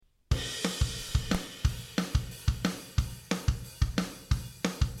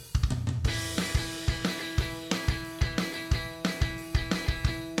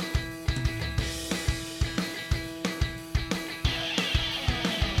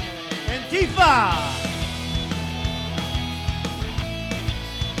Antifa!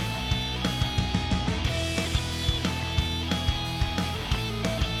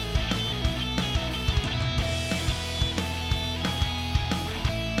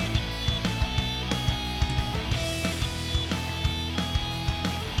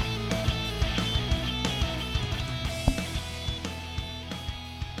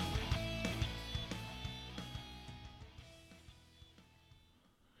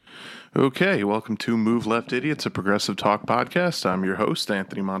 Okay, welcome to Move Left Idiots, a progressive talk podcast. I'm your host,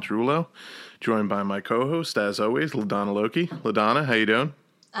 Anthony Monterullo, joined by my co-host, as always, LaDonna Loki. LaDonna, how you doing?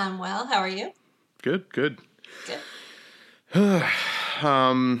 I'm well. How are you? Good. Good.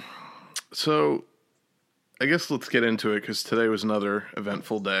 So, I guess let's get into it, because today was another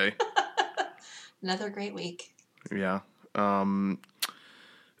eventful day. Another great week. Yeah.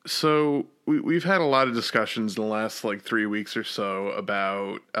 So we've had a lot of discussions in the last 3 weeks or so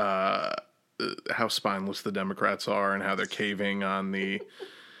about how spineless the Democrats are and how they're caving on the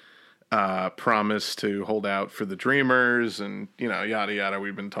promise to hold out for the Dreamers and, yada, yada.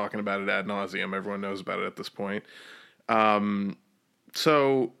 We've been talking about it ad nauseum. Everyone knows about it at this point.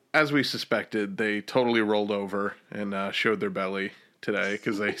 So as we suspected, they totally rolled over and showed their belly today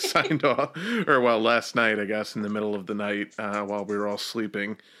because they signed off, last night, I guess, in the middle of the night while we were all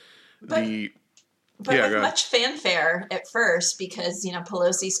sleeping. But with much fanfare at first because,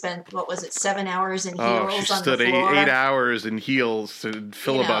 Pelosi spent, 7 hours in heels on the floor? She stood 8 hours in heels and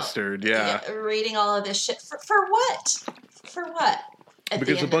filibustered, reading all of this shit. For what? For what?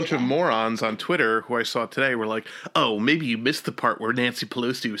 Because a bunch of morons on Twitter who I saw today were like, oh, maybe you missed the part where Nancy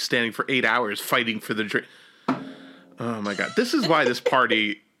Pelosi was standing for 8 hours fighting for the Oh my God. This is why this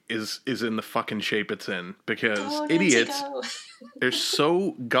party is in the fucking shape it's in. Because idiots, they're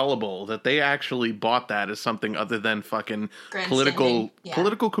so gullible that they actually bought that as something other than fucking political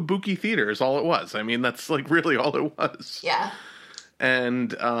kabuki theater is all it was. I mean, that's really all it was. Yeah.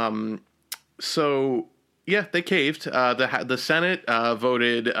 And so, yeah, they caved. The Senate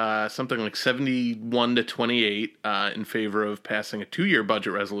voted something like 71 to 28 in favor of passing a 2-year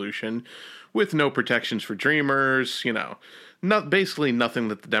budget resolution with no protections for Dreamers, basically nothing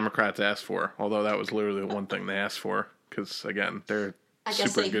that the Democrats asked for, although that was literally the one thing they asked for, because, again, they're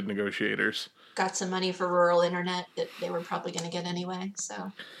super good negotiators. Got some money for rural internet that they were probably going to get anyway,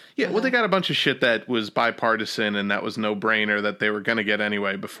 so... Yeah, well, they got a bunch of shit that was bipartisan, and that was no-brainer that they were going to get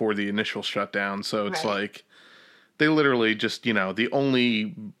anyway before the initial shutdown, so it's they literally just, the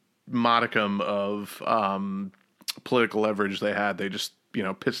only modicum of political leverage they had, they just,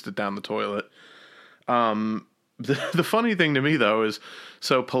 pissed it down the toilet. The funny thing to me, though, is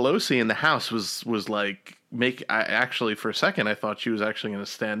so Pelosi in the House was actually, for a second, I thought she was actually going to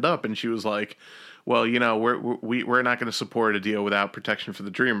stand up, and she was like, well, we're not going to support a deal without protection for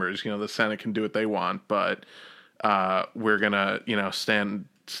the Dreamers. The Senate can do what they want, but we're going to, stand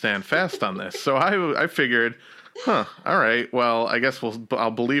fast on this. So I figured, all right, well, I guess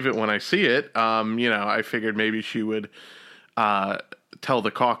I'll believe it when I see it. I figured maybe she would tell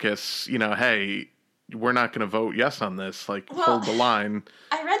the caucus, hey, we're not going to vote yes on this, hold the line.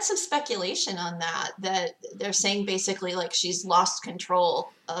 I read some speculation on that they're saying basically she's lost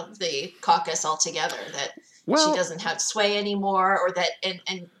control of the caucus altogether, that she doesn't have sway anymore, or that,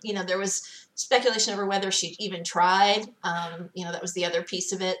 and there was speculation over whether she even tried, that was the other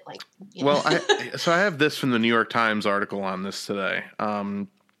piece of it. So I have this from the New York Times article on this today. On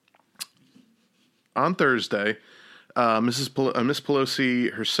Thursday, Miss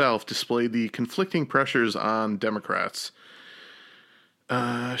Pelosi herself displayed the conflicting pressures on Democrats.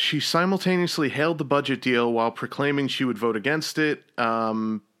 She simultaneously hailed the budget deal while proclaiming she would vote against it.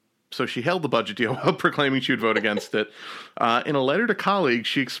 So she hailed the budget deal while proclaiming she would vote against it. In a letter to colleagues,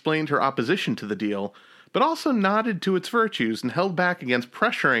 she explained her opposition to the deal, but also nodded to its virtues and held back against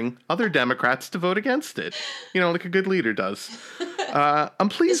pressuring other Democrats to vote against it. Like a good leader does. I'm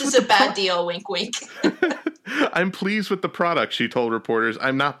pleased this is a bad deal, wink, wink. I'm pleased with the product, she told reporters.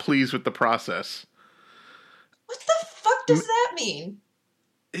 I'm not pleased with the process. What the fuck does that mean?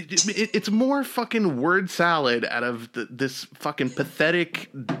 It's more fucking word salad out of this fucking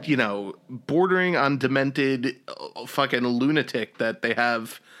pathetic, bordering on demented fucking lunatic that they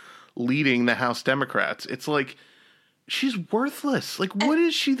have leading the House Democrats. It's she's worthless. What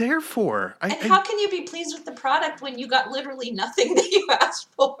is she there for? How can you be pleased with the product when you got literally nothing that you asked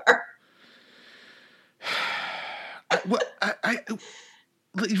for?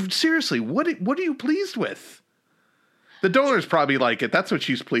 Seriously, what are you pleased with? The donors probably like it. That's what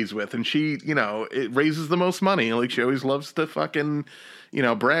she's pleased with. And she, it raises the most money. She always loves to fucking,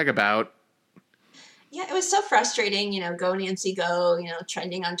 brag about. Yeah, it was so frustrating, go Nancy go,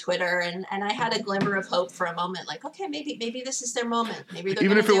 trending on Twitter, and I had a glimmer of hope for a moment, like, okay, maybe this is their moment. Maybe they're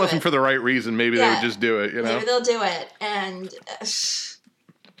Even gonna if it do wasn't it. for the right reason, maybe they would Yeah, just do it, you know? maybe they'll do it. And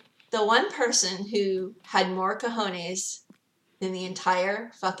the one person who had more cojones than the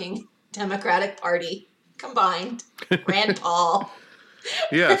entire fucking Democratic Party combined, Rand Paul.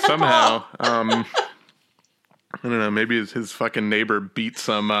 Yeah, Rand somehow. Paul. I don't know, maybe his fucking neighbor beat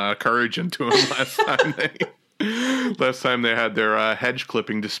some courage into him last time they had their hedge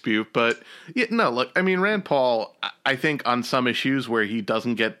clipping dispute. But yeah, no, look, I mean, Rand Paul, I think on some issues where he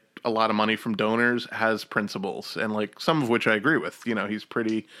doesn't get a lot of money from donors, has principles, and like some of which I agree with. You know, he's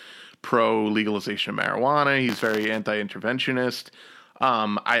pretty pro legalization of marijuana. He's very anti-interventionist.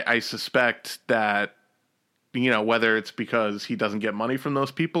 I suspect that, whether it's because he doesn't get money from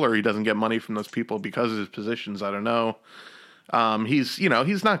those people or he doesn't get money from those people because of his positions, I don't know.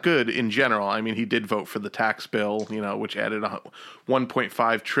 He's not good in general. I mean, he did vote for the tax bill, which added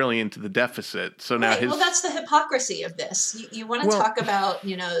 1.5 trillion to the deficit. So now Right. Well, that's the hypocrisy of this. You want to talk about,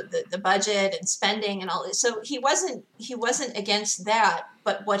 the budget and spending and all this. So he wasn't against that,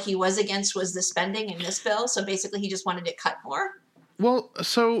 but what he was against was the spending in this bill. So basically he just wanted to cut more. Well,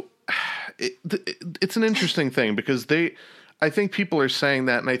 so it's an interesting thing because I think people are saying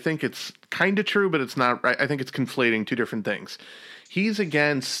that, and I think it's kind of true, but it's not right. I think it's conflating two different things. He's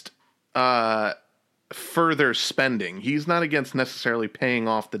against further spending. He's not against necessarily paying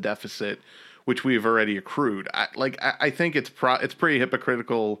off the deficit, which we've already accrued. I think it's pretty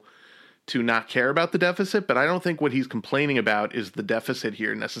hypocritical to not care about the deficit, but I don't think what he's complaining about is the deficit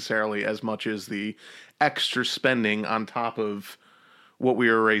here necessarily as much as the extra spending on top of what we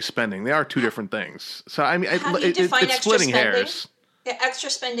are already spending. They are two different things. So, I mean, it's splitting hairs. Yeah, extra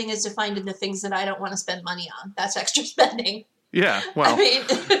spending is defined in the things that I don't want to spend money on. That's extra spending. Yeah, well, I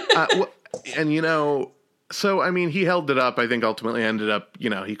mean, so, I mean, he held it up. I think ultimately ended up,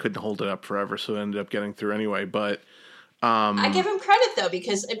 he couldn't hold it up forever, so it ended up getting through anyway. But I give him credit though,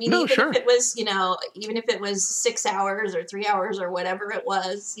 because I mean, if it was, even if it was 6 hours or 3 hours or whatever it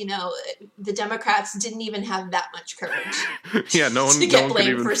was, the Democrats didn't even have that much courage. Yeah, no one could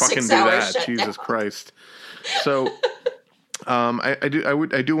even fucking do that. Jesus Christ. So,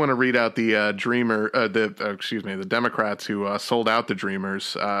 I do want to read out the the Democrats who sold out the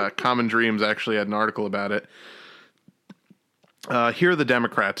Dreamers. Common Dreams actually had an article about it. Here are the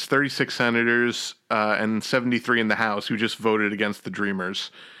Democrats, 36 senators and 73 in the House, who just voted against the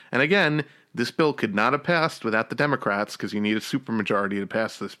Dreamers. And again, this bill could not have passed without the Democrats because you need a supermajority to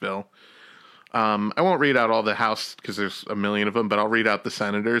pass this bill. I won't read out all the House because there's a million of them, but I'll read out the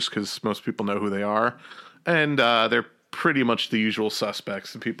senators because most people know who they are. And they're pretty much the usual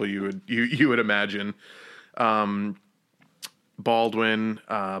suspects, the people you would imagine. Baldwin,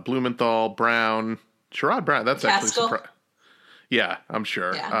 Blumenthal, Brown, Sherrod Brown. That's actually surprising. Yeah, I'm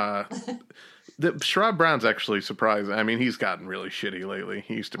sure. Yeah. Sherrod Brown's actually surprising. I mean, he's gotten really shitty lately.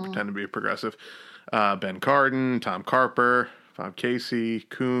 He used to pretend to be a progressive. Ben Cardin, Tom Carper, Bob Casey,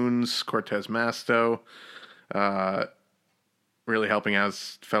 Coons, Cortez Masto, really helping out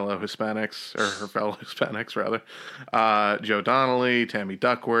his fellow Hispanics, or her fellow Hispanics, rather. Joe Donnelly, Tammy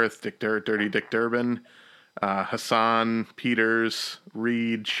Duckworth, Dirty Dick Durbin, Hassan, Peters,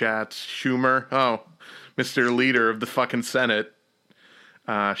 Reed, Schatz, Schumer. Oh, Mr. Leader of the fucking Senate.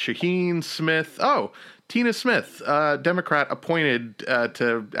 Shaheen Smith. Oh, Tina Smith, Democrat appointed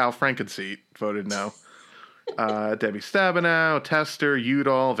to Al Franken's seat, voted no. Debbie Stabenow, Tester,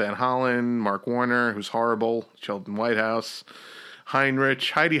 Udall, Van Hollen, Mark Warner, who's horrible, Sheldon Whitehouse,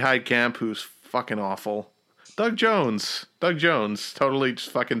 Heinrich, Heidi Heitkamp, who's fucking awful. Doug Jones, totally just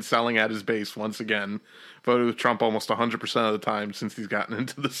fucking selling at his base once again. Voted with Trump almost 100% of the time since he's gotten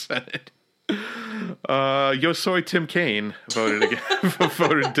into the Senate. Yosoy Tim Kaine voted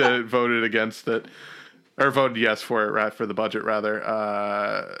against it, or voted yes for it, for the budget rather.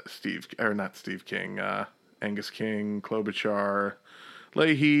 Not Steve King, Angus King, Klobuchar,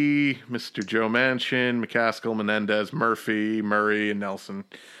 Leahy, Mr. Joe Manchin, McCaskill, Menendez, Murray, and Nelson.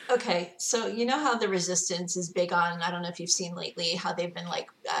 Okay, so you know how the resistance is big on, I don't know if you've seen lately, how they've been like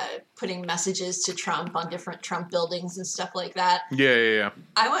putting messages to Trump on different Trump buildings and stuff like that. Yeah.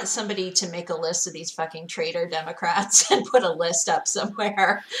 I want somebody to make a list of these fucking traitor Democrats and put a list up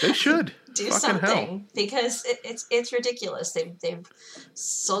somewhere. They should. Do fucking something, hell. because it's ridiculous. They've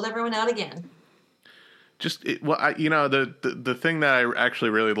sold everyone out again. The thing that I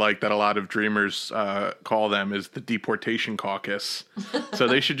actually really like that a lot of Dreamers call them is the deportation caucus. So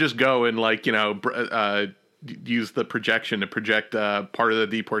they should just go and use the projection to project part of the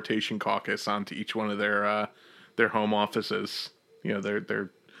deportation caucus onto each one of their home offices. Their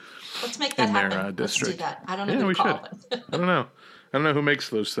Let's make that happen. Let's do that. I don't know who to call. I don't know. I don't know who makes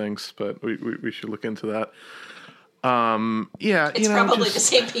those things, but we should look into that. It's probably the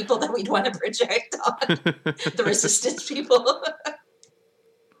same people that we'd want to project on. The resistance people.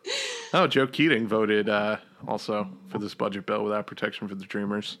 Oh, Joe Keating voted also for this budget bill without protection for the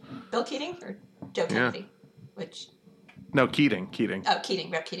Dreamers. Bill Keating or Joe Kennedy? Which? No, Keating. Oh,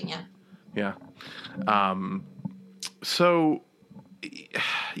 Keating. Rep Keating, yeah. Yeah. So, I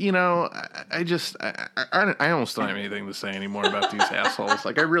almost don't have anything to say anymore about these assholes.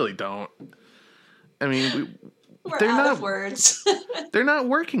 Like, I really don't. I mean, they're out of words. They're not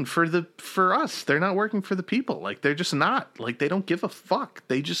working for us. They're not working for the people. Like, they're just not. Like, they don't give a fuck.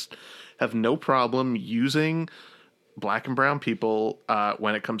 They just have no problem using black and brown people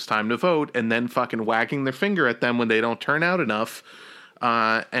when it comes time to vote, and then fucking wagging their finger at them when they don't turn out enough.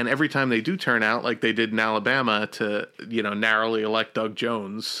 And every time they do turn out, like they did in Alabama, to narrowly elect Doug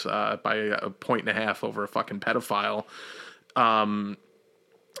Jones by 1.5 points over a fucking pedophile.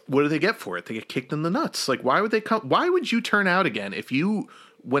 What do they get for it? They get kicked in the nuts. Like, why would they come? Why would you turn out again if you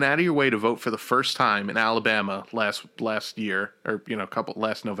went out of your way to vote for the first time in Alabama last year, or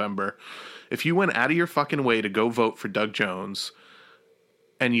last November? If you went out of your fucking way to go vote for Doug Jones,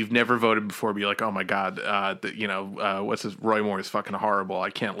 and you've never voted before, be like, oh my God, what's this? Roy Moore is fucking horrible. I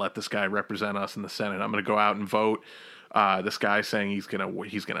can't let this guy represent us in the Senate. I'm going to go out and vote. This guy saying he's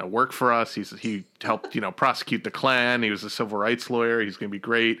gonna work for us. He helped prosecute the Klan. He was a civil rights lawyer. He's gonna be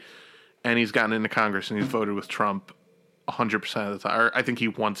great, and he's gotten into Congress and he's voted with Trump 100% of the time. Or I think he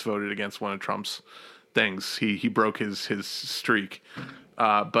once voted against one of Trump's things. He broke his streak,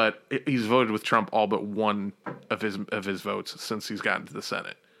 but he's voted with Trump all but one of his votes since he's gotten to the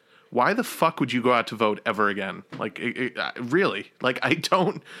Senate. Why the fuck would you go out to vote ever again? Like, really? Like, I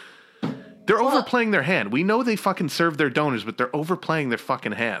don't. They're overplaying their hand. We know they fucking serve their donors, but they're overplaying their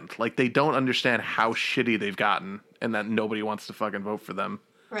fucking hand. Like, they don't understand how shitty they've gotten and that nobody wants to fucking vote for them.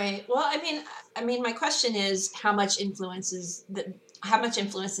 Right. Well, I mean, my question is how much influence the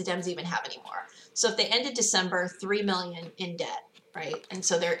Dems even have anymore? So if they ended December $3 million in debt, right? And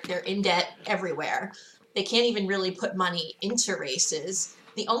so they're in debt everywhere. They can't even really put money into races.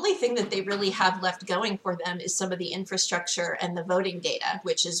 The only thing that they really have left going for them is some of the infrastructure and the voting data,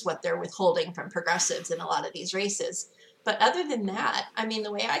 which is what they're withholding from progressives in a lot of these races. But other than that, I mean,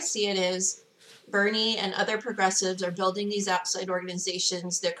 the way I see it is Bernie and other progressives are building these outside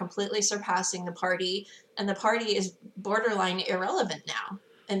organizations. They're completely surpassing the party, and the party is borderline irrelevant now.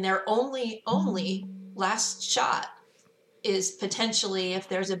 And their only last shot is potentially if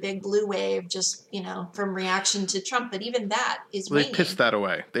there's a big blue wave, just, from reaction to Trump. But even that is waning. They pissed that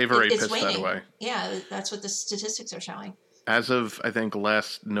away. They've already pissed that away. Yeah, that's what the statistics are showing. As of, I think,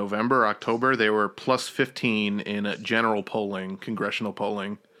 last November, October, they were plus 15 in general polling, congressional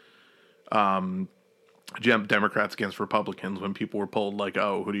polling. Democrats against Republicans, when people were polled like,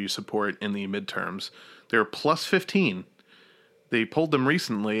 oh, who do you support in the midterms? They were plus 15. They polled them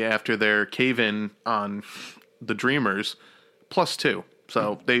recently after their cave-in on the Dreamers, plus 2.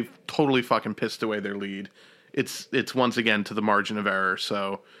 So they've totally fucking pissed away their lead. It's once again to the margin of error.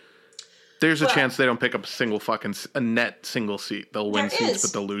 So there's a chance they don't pick up a net single seat. They'll win seats,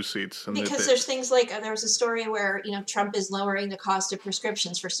 but they'll lose seats. And because there's things like, there was a story where, Trump is lowering the cost of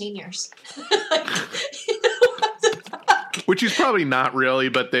prescriptions for seniors. Which he's probably not really,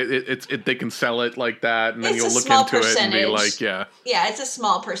 but they can sell it like that, and then you'll look into it and be like, yeah. Yeah, it's a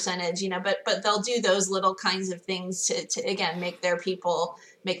small percentage, but they'll do those little kinds of things to again, make their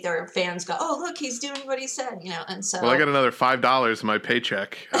fans go, oh, look, he's doing what he said, and so. Well, I got another $5 in my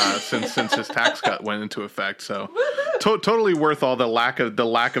paycheck since his tax cut went into effect, so totally worth all the lack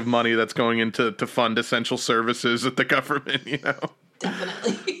of money that's going into to fund essential services at the government,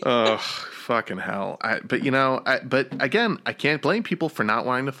 Definitely. Ugh. Fucking hell. But again, I can't blame people for not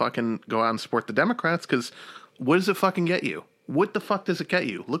wanting to fucking go out and support the Democrats, because what does it fucking get you? What the fuck does it get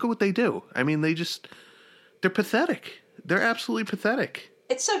you? Look at what they do. I mean, they're pathetic. They're absolutely pathetic.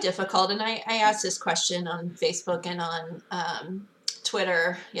 It's so difficult. And I asked this question on Facebook and on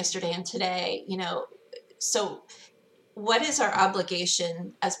Twitter yesterday and today, so what is our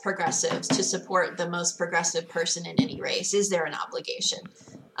obligation as progressives to support the most progressive person in any race? Is there an obligation?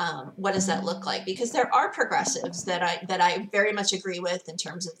 What does that look like? Because there are progressives that I very much agree with in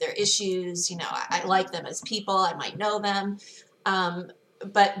terms of their issues. I like them as people. I might know them.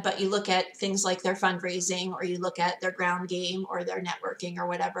 But you look at things like their fundraising, or you look at their ground game or their networking or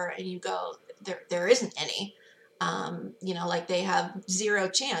whatever, and you go, there isn't any. Like they have zero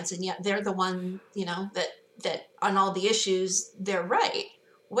chance, and yet they're the one, that on all the issues, they're right.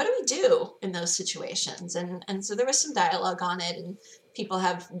 What do we do in those situations? And so there was some dialogue on it, and people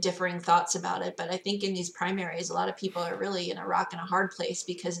have differing thoughts about it, but I think in these primaries, a lot of people are really in a rock and a hard place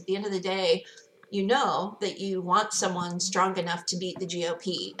because at the end of the day, you know that you want someone strong enough to beat the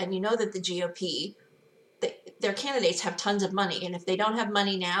GOP, and you know that the GOP, their candidates have tons of money, and if they don't have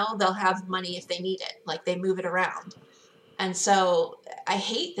money now, they'll have money if they need it. Like they move it around. And so I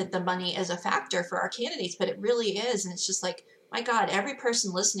hate that the money is a factor for our candidates, but it really is. And it's just like, my God, every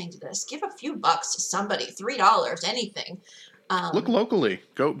person listening to this, give a few bucks to somebody, $3, anything. Look locally.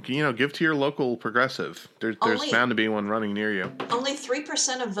 Go, give to your local progressive. There's bound to be one running near you. Only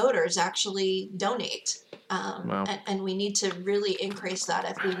 3% of voters actually donate. Wow. And we need to really increase that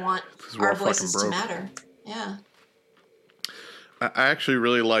if we want our voices to matter. Yeah. I actually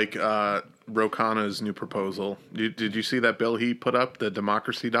really like Ro Khanna's new proposal. Did you see that bill he put up, the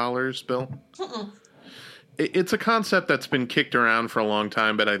Democracy Dollars bill? Mm-mm. It's a concept that's been kicked around for a long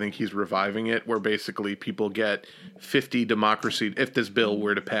time, but I think he's reviving it, where basically people get 50 democracy. If this bill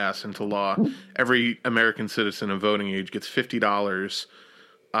were to pass into law, every American citizen of voting age gets $50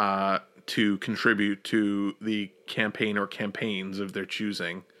 to contribute to the campaign or campaigns of their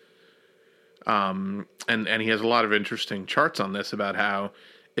choosing. And he has a lot of interesting charts on this about how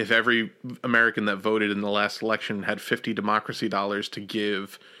if every American that voted in the last election had 50 democracy dollars to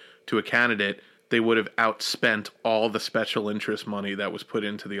give to a candidate, they would have outspent all the special interest money that was put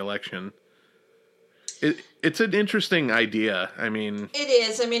into the election. It's an interesting idea. I mean, it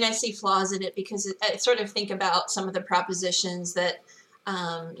is. I mean, I see flaws in it because I sort of think about some of the propositions that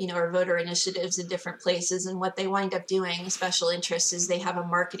or voter initiatives in different places, and what they wind up doing, special interests, is they have a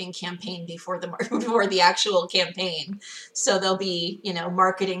marketing campaign before the actual campaign. So they'll be,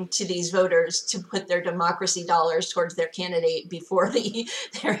 marketing to these voters to put their democracy dollars towards their candidate before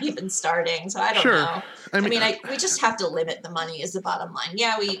they're even starting. So I don't know. I mean, we just have to limit the money is the bottom line.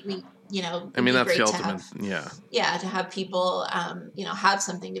 Yeah, we I mean, that's the ultimate. Yeah, to have people, have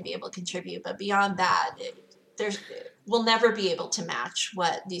something to be able to contribute. But beyond that, we'll never be able to match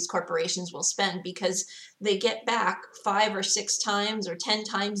what these corporations will spend because they get back 5 or 6 times or 10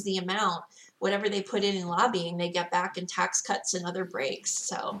 times the amount. Whatever they put in lobbying, they get back in tax cuts and other breaks.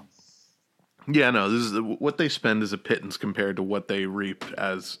 So, yeah, no, this is what they spend is a pittance compared to what they reap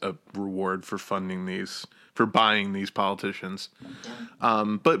as a reward for buying these politicians.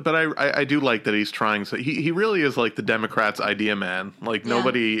 Yeah. But I do like that he's trying. So he really is like the Democrats' idea man. Like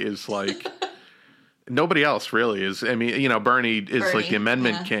nobody is like. Nobody else really is. I mean, Bernie is like the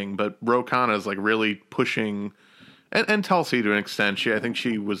amendment king, but Ro Khanna is like really pushing, and Tulsi to an extent. I think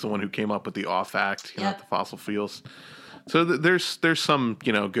she was the one who came up with the OFF Act, the fossil fuels. So there's some,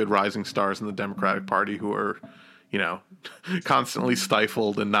 good rising stars in the Democratic Party who are, constantly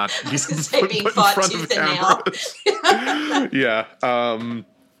stifled and not put in front of cameras. Yeah.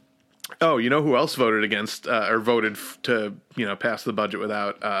 Oh, you know who else voted against or voted to pass the budget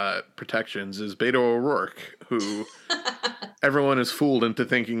without protections is Beto O'Rourke, who everyone is fooled into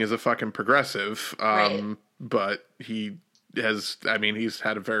thinking is a fucking progressive. Right. But he's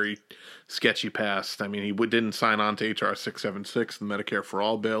had a very sketchy past. I mean, he didn't sign on to HR 676, the Medicare for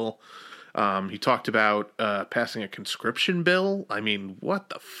All bill. He talked about passing a conscription bill. I mean, what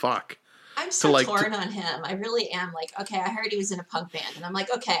the fuck? I'm so torn on him. I really am. Like, okay, I heard he was in a punk band, and I'm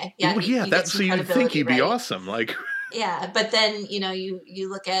like, okay, yeah, that's so you think he'd be awesome, like. Yeah, but then you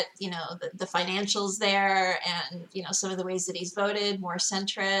look at the financials there, and some of the ways that he's voted, more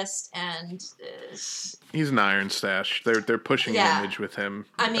centrist, and he's an iron stash. They're pushing an image with him.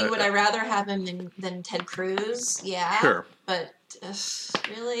 I mean, would I rather have him than Ted Cruz? Yeah, sure, but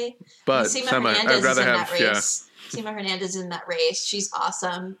really, but Seema Hernandez is in that race. Seema Hernandez in that race. She's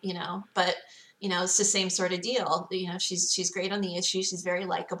awesome, but it's the same sort of deal. She's great on the issue. She's very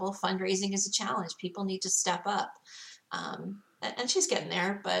likable. Fundraising is a challenge. People need to step up. And she's getting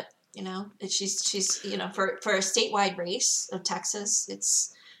there, but she's for a statewide race of Texas,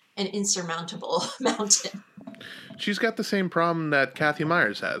 it's an insurmountable mountain. She's got the same problem that Kathy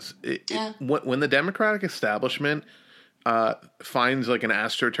Myers has. When the Democratic establishment finds like an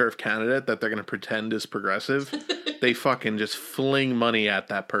AstroTurf candidate that they're going to pretend is progressive, they fucking just fling money at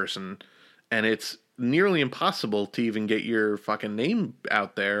that person, and it's nearly impossible to even get your fucking name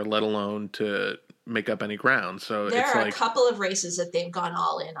out there, let alone to make up any ground. So there are a couple of races that they've gone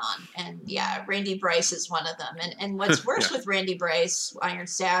all in on, and Randy Bryce is one of them. And what's worse with Randy Bryce, Iron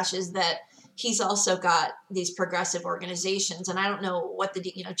Stash, is that he's also got these progressive organizations, and I don't know what the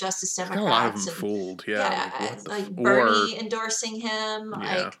Justice Democrats. A lot of them fooled, like Bernie endorsing him.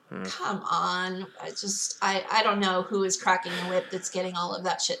 Come on! I don't know who is cracking the whip that's getting all of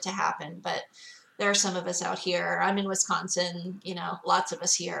that shit to happen, but there are some of us out here. I'm in Wisconsin. Lots of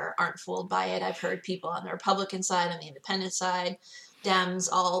us here aren't fooled by it. I've heard people on the Republican side, on the independent side. Dems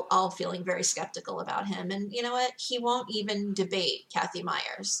all feeling very skeptical about him. And you know what? He won't even debate Kathy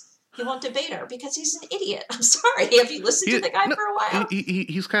Myers. He won't debate her because he's an idiot. I'm sorry. Have you listened to the guy for a while?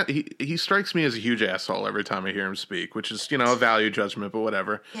 He strikes me as a huge asshole every time I hear him speak, which is, a value judgment, but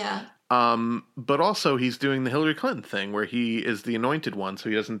whatever. Yeah. But also he's doing the Hillary Clinton thing where he is the anointed one, so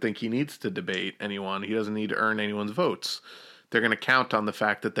he doesn't think he needs to debate anyone. He doesn't need to earn anyone's votes. They're going to count on the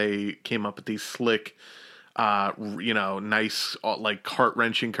fact that they came up with these slick, nice, like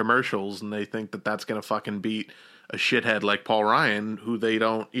heart-wrenching commercials, and they think that that's going to fucking beat a shithead like Paul Ryan, who they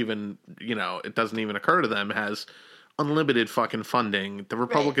don't even, it doesn't even occur to them, has unlimited fucking funding. The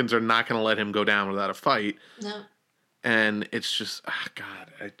Republicans are not going to let him go down without a fight. No. And it's just,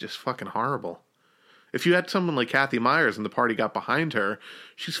 just fucking horrible. If you had someone like Kathy Myers and the party got behind her,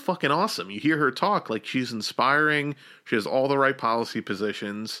 she's fucking awesome. You hear her talk, like she's inspiring. She has all the right policy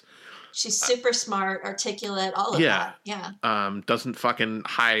positions. She's super smart, articulate, all of that. Yeah. Doesn't fucking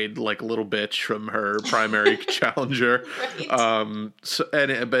hide like a little bitch from her primary challenger. Right.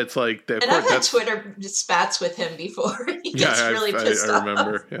 But it's like I've had Twitter spats with him before. He gets really pissed off. I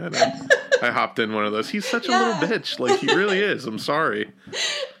remember. Yeah, I hopped in one of those. He's such a little bitch. Like he really is. I'm sorry.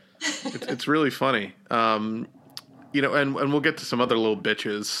 It's really funny. And we'll get to some other little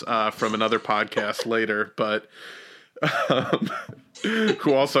bitches from another podcast later, but.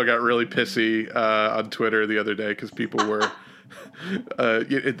 Who also got really pissy on Twitter the other day because people were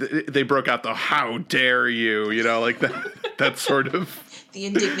they broke out the "how dare you," like that sort of the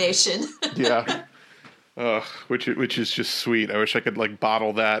indignation. Yeah, which is just sweet. I wish I could like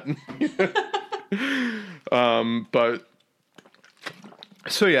bottle that. But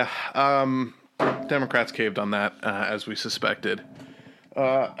so yeah, Democrats caved on that as we suspected.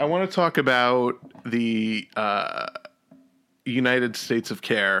 I want to talk about the United States of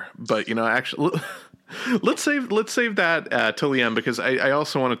Care, but actually, let's save that till the end because I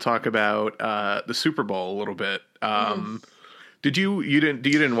also want to talk about the Super Bowl a little bit. You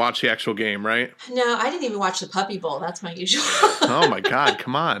didn't watch the actual game, right? No, I didn't even watch the Puppy Bowl. That's my usual. Oh my God,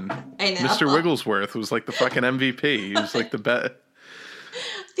 come on! I know. Mr. Wigglesworth was like the fucking MVP. He was like the best.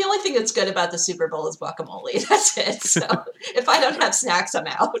 The only thing that's good about the Super Bowl is guacamole. That's it. So if I don't have snacks, I'm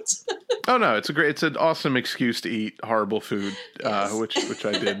out. Oh no, it's an awesome excuse to eat horrible food, yes. which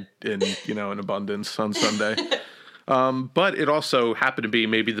I did in abundance on Sunday. But it also happened to be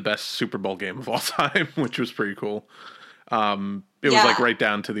maybe the best Super Bowl game of all time, which was pretty cool. It was like right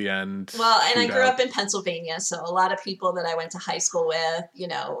down to the end. Well, and I grew up in Pennsylvania, so a lot of people that I went to high school with,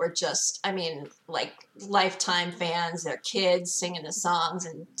 were just, like lifetime fans. Their kids singing the songs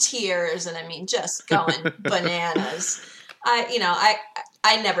and tears, and just going bananas.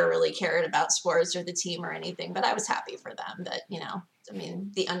 I never really cared about sports or the team or anything, but I was happy for them that,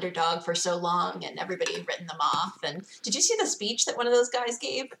 the underdog for so long and everybody had written them off. And did you see the speech that one of those guys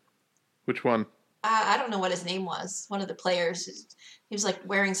gave? Which one? I don't know what his name was. One of the players. He was like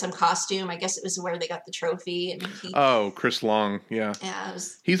wearing some costume. I guess it was where they got the trophy. And Chris Long. Yeah. Yeah.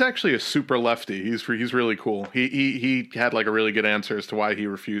 He's actually a super lefty. He's really cool. He had like a really good answer as to why he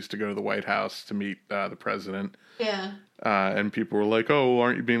refused to go to the White House to meet the president. Yeah. And people were like, "Oh,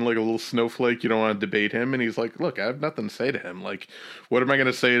 aren't you being like a little snowflake? You don't want to debate him?" And he's like, "Look, I have nothing to say to him. Like, what am I going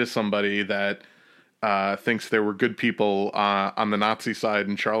to say to somebody that thinks there were good people on the Nazi side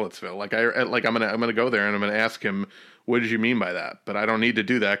in Charlottesville? I'm gonna go there and I'm gonna ask him, what did you mean by that? But I don't need to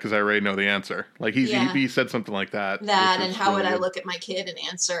do that because I already know the answer." Like he said something like that. And how would I look at my kid and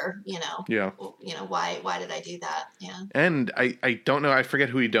answer? Yeah. Why did I do that? Yeah. And I don't know. I forget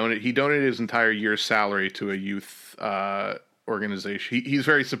who he donated. He donated his entire year's salary to a youth organization. He's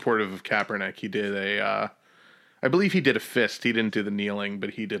very supportive of Kaepernick. He did I believe he did a fist. He didn't do the kneeling, but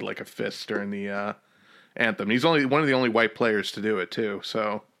he did like a fist during the anthem. He's only one of the only white players to do it too.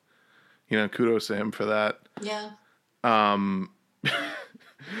 So, kudos to him for that. Yeah.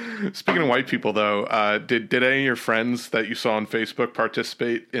 Speaking of white people, though, did any of your friends that you saw on Facebook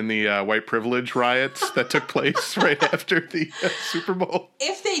participate in the white privilege riots that took place right after the Super Bowl?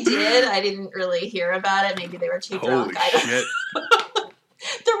 If they did, I didn't really hear about it. Maybe they were too drunk. Holy shit.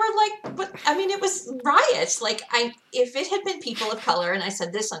 There were it was riots. If it had been people of color, and I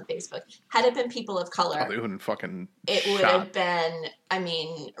said this on Facebook, had it been people of color, they wouldn't fucking. It would have been,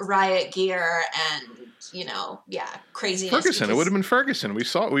 riot gear and craziness. Ferguson. It would have been Ferguson. We've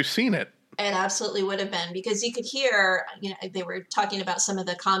seen it. It absolutely would have been, because you could hear, they were talking about some of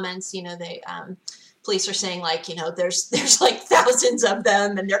the comments. They police are saying there's like thousands of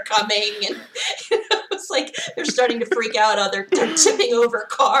them and they're coming, and it's like they're starting to freak out. They're tipping over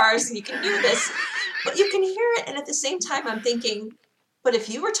cars, and you can hear this, but you can hear it. And at the same time, I'm thinking, but if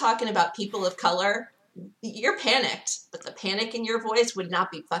you were talking about people of color, you're panicked, but the panic in your voice would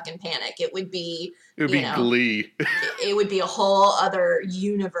not be fucking panic. It would be, It would be glee. it would be a whole other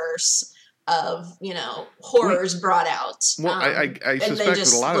universe of, horrors brought out. Well, I suspect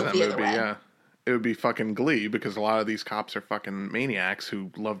that a lot of them would be, yeah. It would be fucking glee because a lot of these cops are fucking maniacs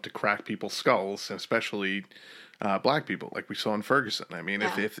who love to crack people's skulls, especially black people, like we saw in Ferguson. I mean,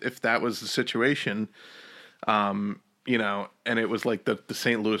 if that was the situation, and it was like the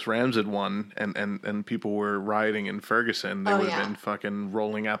St. Louis Rams had won and people were rioting in Ferguson, they would have been fucking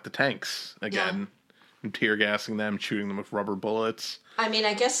rolling out the tanks again, and tear gassing them, shooting them with rubber bullets. I mean,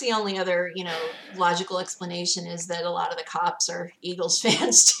 I guess the only other, logical explanation is that a lot of the cops are Eagles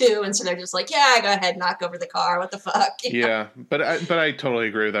fans too, and so they're just like, yeah, go ahead, knock over the car. What the fuck? Yeah, but I totally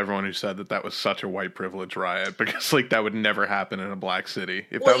agree with everyone who said that was such a white privilege riot because like that would never happen in a black city.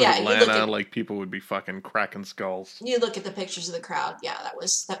 If that was Atlanta, like people would be fucking cracking skulls. You look at the pictures of the crowd. Yeah,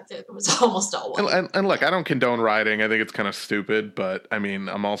 it was almost all white. And look, I don't condone rioting. I think it's kind of stupid, but I mean,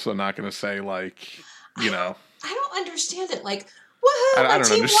 I'm also not going to say like, I don't understand it. Like, woohoo, my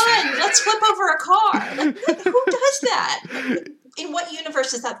team won. Let's flip over a car. Like, who does that? In what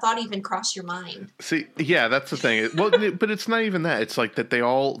universe does that thought even cross your mind? See, yeah, that's the thing. Well, but it's not even that. It's like that they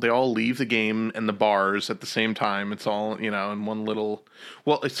all leave the game and the bars at the same time. It's all, in one little...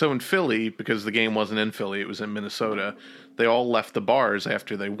 Well, so in Philly, because the game wasn't in Philly, it was in Minnesota, they all left the bars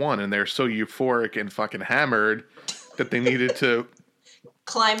after they won, and they're so euphoric and fucking hammered that they needed to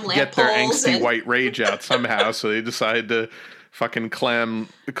climb lamp get their angsty white rage out somehow, so they decided to fucking climb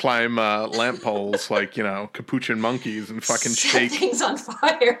lamp poles like, capuchin monkeys and fucking set things on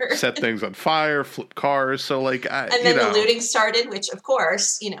fire, flip cars. So like, and then the looting started, which of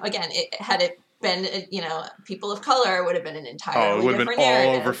course, again, had it been, people of color, would have been an entirely different narrative.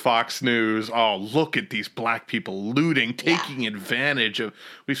 All over Fox News. Oh, look at these black people looting, taking advantage of.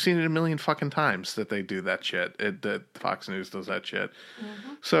 We've seen it a million fucking times that they do that shit. That Fox News does that shit.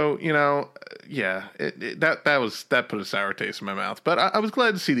 Mm-hmm. So that put a sour taste in my mouth. But I was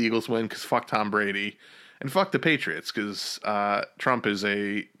glad to see the Eagles win because fuck Tom Brady and fuck the Patriots because Trump is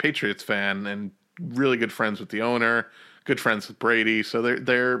a Patriots fan and really good friends with the owner, good friends with Brady. So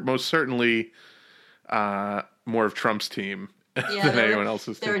they're most certainly more of Trump's team than anyone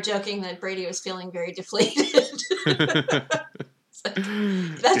else's team. They were joking that Brady was feeling very deflated.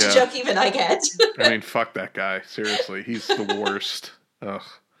 That's a joke even I get. I mean, fuck that guy. Seriously, he's the worst. Ugh.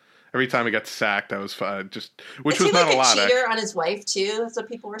 Every time he got sacked, I was which was not a lot. Is he like a cheater on his wife too? That's what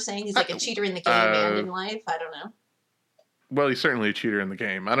people were saying. He's like a cheater in the game and in life. I don't know. Well, he's certainly a cheater in the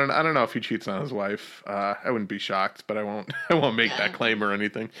game. I don't know if he cheats on his wife. I wouldn't be shocked, but I won't make that claim or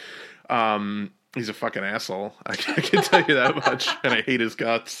anything. He's a fucking asshole. I can tell you that much. And I hate his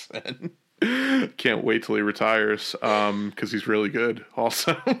guts. And can't wait till he retires because he's really good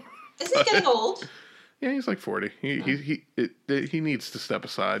also. Is he getting old? Yeah, he's like 40. He needs to step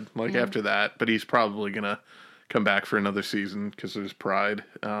aside after that. But he's probably going to come back for another season because of his pride.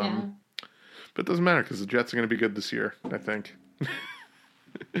 But it doesn't matter because the Jets are going to be good this year, I think.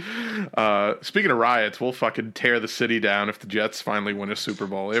 Speaking of riots, we'll fucking tear the city down if the Jets finally win a Super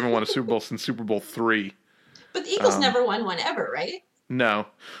Bowl. They haven't won a Super Bowl since Super Bowl III. But the Eagles never won one ever, right? No.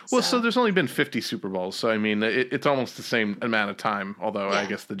 Well, so there's only been 50 Super Bowls. So, I mean, it's almost the same amount of time. Although I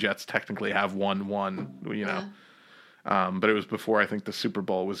guess the Jets technically have won one, but it was before I think the Super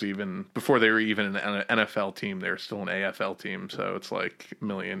Bowl was before they were even an NFL team. They were still an AFL team. So it's like a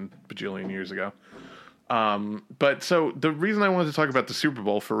million bajillion years ago. But so the reason I wanted to talk about the Super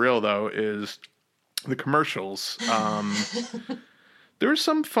Bowl for real though is the commercials. There were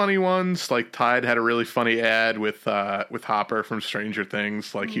some funny ones, like Tide had a really funny ad with Hopper from Stranger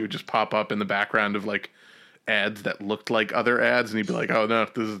Things. Like he would just pop up in the background of like ads that looked like other ads, and he'd be like, "Oh no,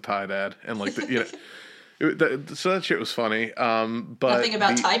 this is a Tide ad," and like so that shit was funny. But nothing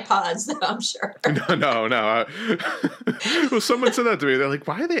about Tide Pods, though, I'm sure. No. Well, someone said that to me. They're like,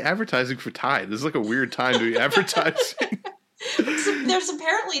 "Why are they advertising for Tide? This is like a weird time to be advertising." There's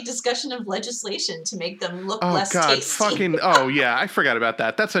apparently discussion of legislation to make them look less tasty. Oh yeah, I forgot about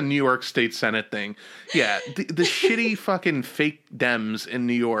that. That's a New York State Senate thing. Yeah, the shitty fucking fake Dems in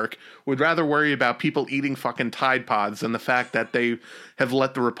New York would rather worry about people eating fucking Tide Pods than the fact that they have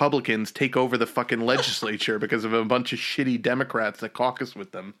let the Republicans take over the fucking legislature because of a bunch of shitty Democrats that caucus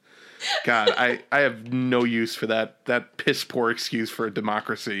with them. God, I have no use for that piss poor excuse for a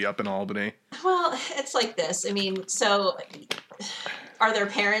democracy up in Albany. Well, it's like this. I mean, so are there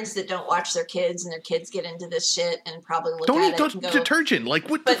parents that don't watch their kids and their kids get into this shit and probably look don't at eat it and go, detergent. Like,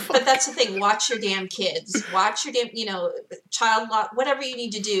 what the fuck? But that's the thing. Watch your damn kids. Watch your damn, child lock, whatever you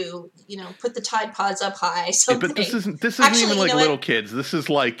need to do, put the Tide Pods up high, something. But this isn't even like little kids. This is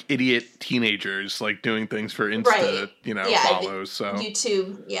like idiot teenagers, like doing things for Insta, follows. So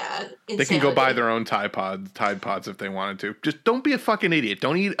YouTube, yeah. Insanity. They can go buy their own Tide Pods if they wanted to. Just don't be a fucking idiot.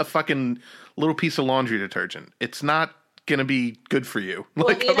 Don't eat a fucking little piece of laundry detergent. It's not gonna be good for you. Well,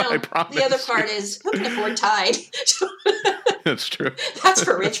 I promise. The other part is who can afford Tide? That's true. That's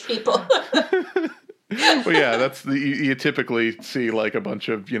for rich people. Well, yeah, that's you typically see like a bunch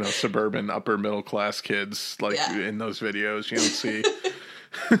of suburban upper middle class kids in those videos. You don't see.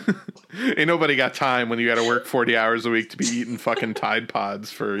 Ain't nobody got time when you got to work 40 hours a week to be eating fucking Tide Pods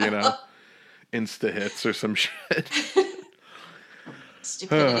for Insta hits or some shit.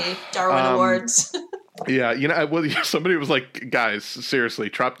 Stupidity, Darwin Awards. Yeah, somebody was like, guys, seriously,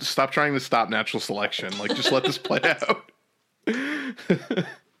 stop trying to stop natural selection. Like, just let this play out.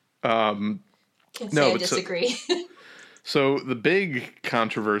 I disagree. So the big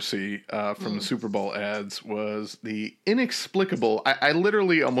controversy from the Super Bowl ads was the inexplicable. I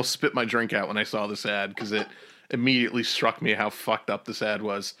literally almost spit my drink out when I saw this ad because it immediately struck me how fucked up this ad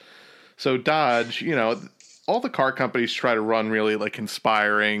was. So Dodge, all the car companies try to run really like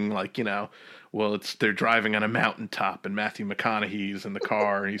inspiring, like, they're driving on a mountaintop and Matthew McConaughey's in the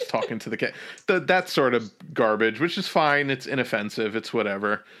car and he's talking to the kid. That sort of garbage, which is fine. It's inoffensive. It's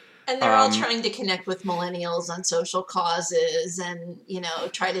whatever. And they're all trying to connect with millennials on social causes and,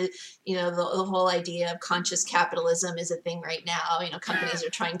 try to, the whole idea of conscious capitalism is a thing right now. Companies are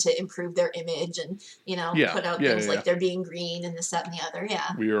trying to improve their image and, put out things like they're being green and this, that, and the other. Yeah.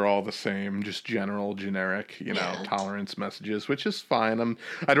 We are all the same, just generic, tolerance messages, which is fine.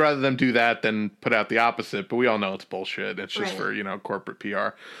 I'd rather them do that than put out the opposite, but we all know it's bullshit. It's just for, corporate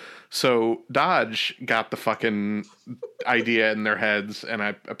PR. So Dodge got the fucking idea in their heads, and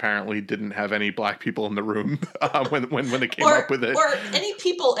I apparently didn't have any black people in the room when they came up with it, or any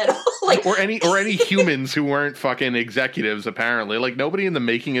people at all, or any humans who weren't fucking executives. Apparently, like nobody in the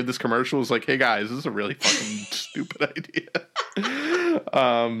making of this commercial was like, "Hey guys, this is a really fucking stupid idea."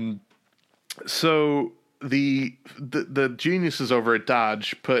 So the geniuses over at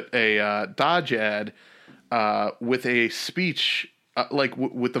Dodge put a Dodge ad with a speech.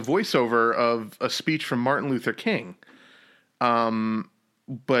 With the voiceover of a speech from Martin Luther King.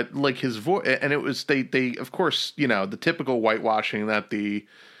 But like his voice, and it was, they of course, the typical whitewashing that the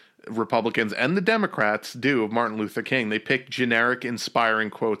Republicans and the Democrats do of Martin Luther King. They pick generic, inspiring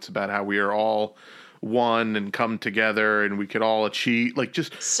quotes about how we are all one and come together and we could all achieve, like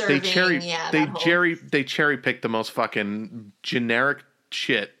just serving, they cherry pick the most fucking generic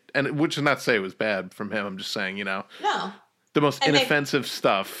shit. And which is not to say it was bad from him. I'm just saying, No. The most inoffensive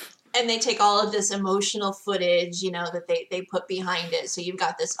stuff. And they take all of this emotional footage, that they put behind it. So you've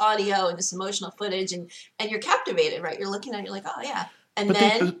got this audio and this emotional footage and you're captivated, right? You're looking at it, you're like, oh yeah. And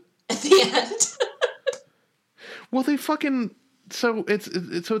then at the end. Well, they fucking, so it's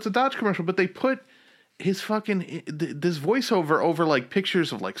a Dodge commercial, but they put his fucking, this voiceover over like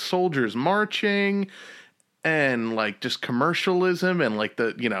pictures of like soldiers marching and like just commercialism and like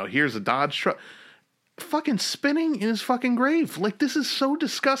here's a Dodge truck. Fucking spinning in his fucking grave. Like, this is so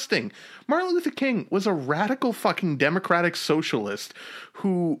disgusting. Martin Luther King was a radical fucking democratic socialist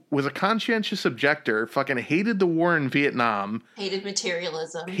who was a conscientious objector, fucking hated the war in Vietnam. Hated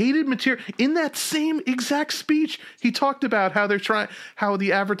materialism. In that same exact speech, he talked about how how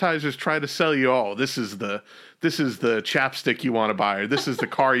the advertisers try to sell you, this is the chapstick you want to buy, or this is the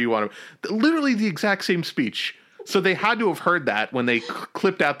car you want to. Literally the exact same speech. So they had to have heard that when they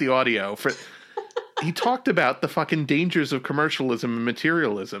clipped out the audio for. He talked about the fucking dangers of commercialism and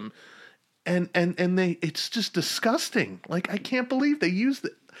materialism, and it's just disgusting. Like, I can't believe they used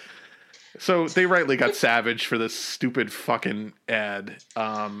it. So they rightly got savage for this stupid fucking ad.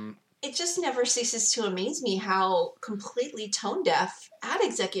 It just never ceases to amaze me how completely tone deaf ad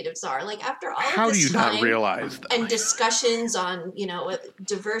executives are. Like, after all of this time, how do you not realize that? And discussions on,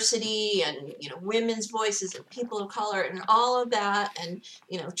 diversity and, women's voices and people of color and all of that, and,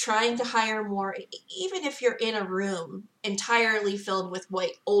 trying to hire more, even if you're in a room entirely filled with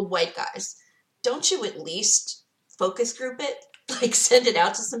old white guys, don't you at least focus group it? Like, send it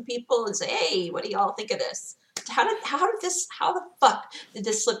out to some people and say, hey, what do y'all think of this? How the fuck did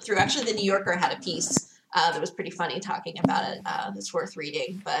this slip through? Actually, the New Yorker had a piece that was pretty funny talking about it. That's worth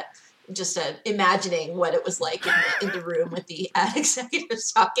reading, but just imagining what it was like in the room with the ad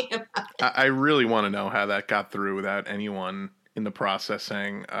executives talking about it. I really want to know how that got through without anyone in the process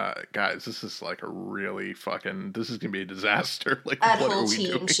saying, guys, this is like a really fucking, this is going to be a disaster. Like, that what whole are we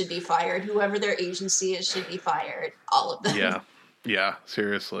team doing? should be fired. Whoever their agency is should be fired. All of them. Yeah. Yeah.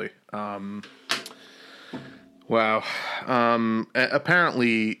 Seriously. Wow.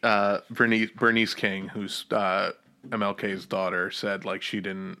 Apparently, Bernice King, who's MLK's daughter, said like she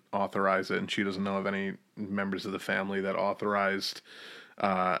didn't authorize it, and she doesn't know of any members of the family that authorized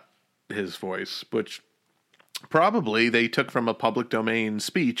his voice, which probably they took from a public domain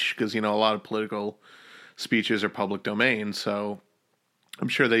speech, because a lot of political speeches are public domain. So I'm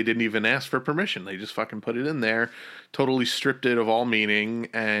sure they didn't even ask for permission. They just fucking put it in there, totally stripped it of all meaning,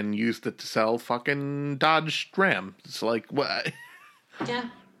 and used it to sell fucking Dodge Ram. It's like, what? Yeah.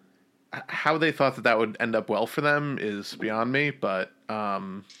 How they thought that would end up well for them is beyond me, but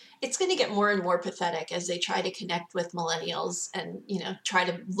it's going to get more and more pathetic as they try to connect with millennials and, try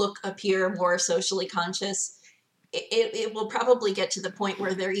to appear more socially conscious. It will probably get to the point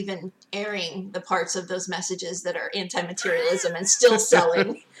where they're even airing the parts of those messages that are anti-materialism and still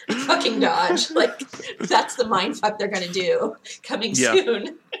selling fucking Dodge. Like, that's the mindfuck they're going to do coming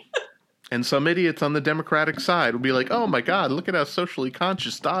soon. And some idiots on the Democratic side will be like, oh my God, look at how socially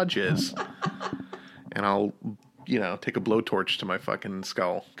conscious Dodge is. And I'll, take a blowtorch to my fucking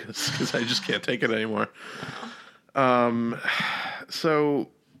skull because I just can't take it anymore. So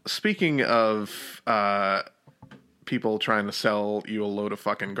speaking of people trying to sell you a load of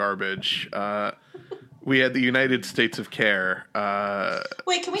fucking garbage, we had the United States of Care.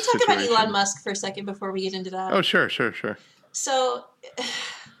 Wait, can we talk about Elon Musk for a second before we get into that? Oh, sure. So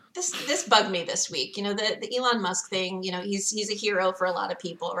this bugged me this week. The Elon Musk thing, he's a hero for a lot of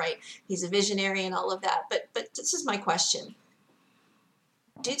people, right? He's a visionary and all of that. But this is my question.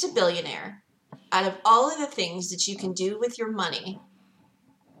 Dude's a billionaire. Out of all of the things that you can do with your money,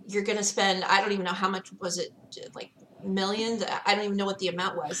 you're going to spend, I don't even know how much was it, like millions? I don't even know what the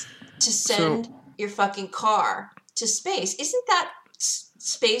amount was, to send your fucking car to space. Isn't that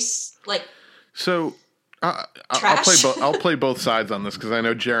space like... So... I'll play both sides on this because I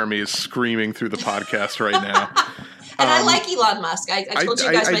know Jeremy is screaming through the podcast right now. And I like Elon Musk. I told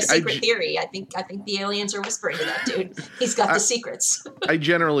you guys my secret theory. I think the aliens are whispering to that dude. He's got the secrets. I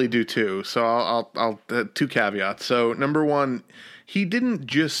generally do too. So I'll two caveats. So number one, he didn't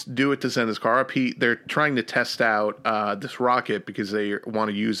just do it to send his car up. They're trying to test out this rocket because they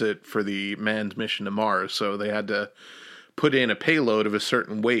want to use it for the manned mission to Mars. So they had to put in a payload of a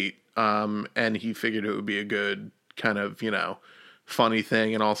certain weight. And he figured it would be a good kind of, funny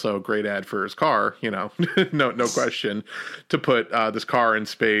thing and also a great ad for his car, no question, to put this car in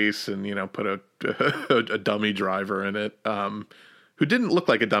space and, put a dummy driver in it, who didn't look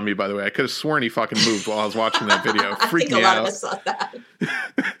like a dummy, by the way. I could have sworn he fucking moved while I was watching that video. Freaked me out. I think a lot of us thought that.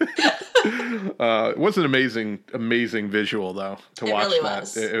 It was an amazing visual though to watch really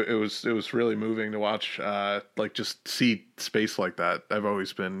that. It was really moving to watch, like just see space like that. I've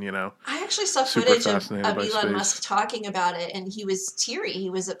always been, I actually saw footage of Elon Musk talking about it, and he was teary. He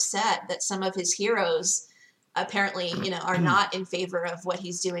was upset that some of his heroes apparently, are not in favor of what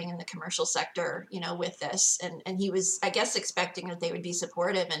he's doing in the commercial sector, with this. And he was, I guess, expecting that they would be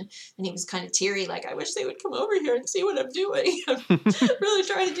supportive. And he was kind of teary, like, I wish they would come over here and see what I'm doing. I'm really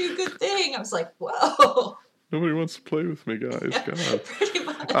trying to do a good thing. I was like, whoa. Nobody wants to play with me, guys. Yeah, God. Pretty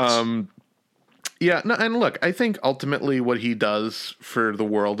much. Yeah, no, and look, I think ultimately what he does for the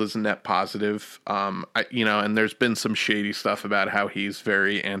world is a net positive. And there's been some shady stuff about how he's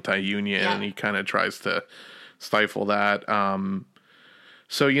very anti-union and he kind of tries to stifle that.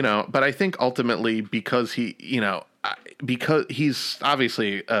 But I think ultimately because because he's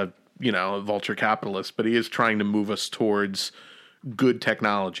obviously a vulture capitalist, but he is trying to move us towards good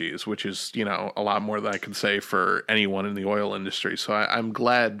technologies, which is, a lot more than I can say for anyone in the oil industry. So I'm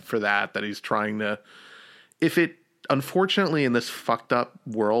glad for that he's trying to, unfortunately in this fucked up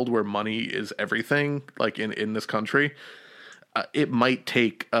world where money is everything, like in this country, it might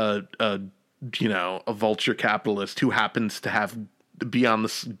take a vulture capitalist who happens to be on the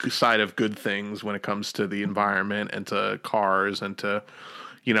side of good things when it comes to the environment and to cars and to,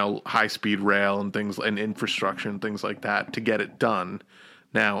 high-speed rail and things and infrastructure and things like that to get it done.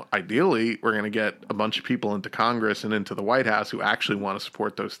 Now, ideally, we're going to get a bunch of people into Congress and into the White House who actually want to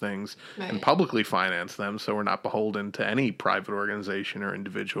support those things and publicly finance them, so we're not beholden to any private organization or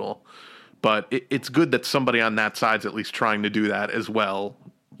individual. But it's good that somebody on that side's at least trying to do that as well,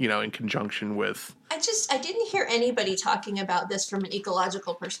 in conjunction with. I didn't hear anybody talking about this from an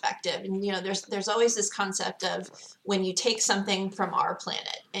ecological perspective. And, there's always this concept of when you take something from our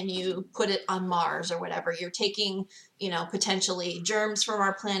planet and you put it on Mars or whatever, you're taking, potentially germs from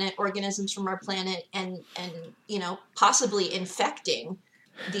our planet, organisms from our planet, and possibly infecting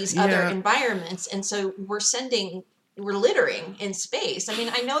these other environments. And so we're littering in space. I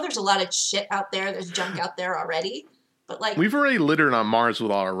mean, I know there's a lot of shit out there. There's junk out there already. But we've already littered on Mars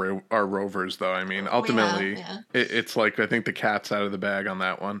with all our rovers, though. I mean, ultimately, it's like I think the cat's out of the bag on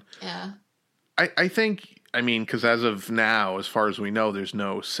that one. Yeah. I think, because as of now, as far as we know, there's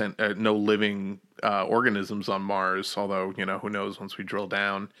no living organisms on Mars. Although, who knows once we drill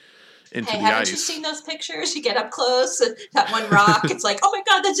down into the ice. Haven't you seen those pictures? You get up close, and that one rock, it's like, oh my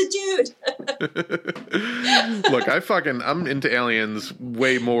God, that's a dude. Look, I'm into aliens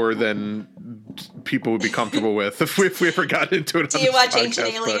way more than people would be comfortable with if we ever got into it. Do you watch Ancient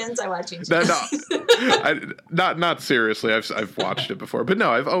Aliens? I watch Ancient Aliens. Not seriously. I've watched it before, but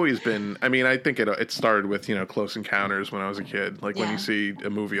no, I've always been. I think it started with Close Encounters when I was a kid. Like when you see a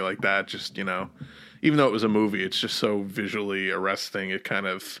movie like that, just even though it was a movie, it's just so visually arresting. It kind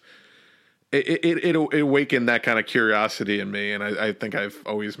of it awakened that kind of curiosity in me, and I think I've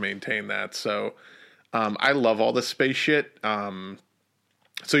always maintained that. So I love all this space shit.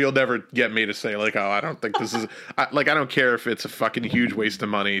 So you'll never get me to say like, oh, I don't think this is I don't care if it's a fucking huge waste of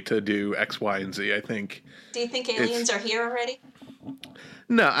money to do X, Y, and Z. I think. Do you think aliens are here already?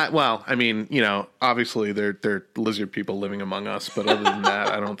 No, obviously they're lizard people living among us, but other than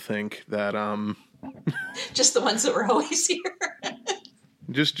that, I don't think that. Just the ones that were always here.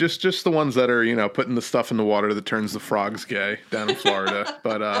 Just the ones that are, putting the stuff in the water that turns the frogs gay down in Florida.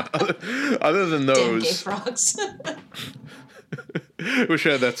 But other than those, damn gay frogs. Wish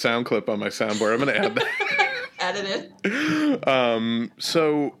I had that sound clip on my soundboard. I'm going to add that. Add it in.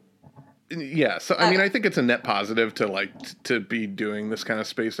 So I think it's a net positive to be doing this kind of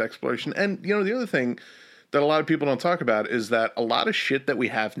space exploration. And the other thing that a lot of people don't talk about is that a lot of shit that we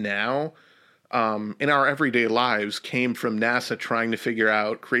have now in our everyday lives came from NASA trying to figure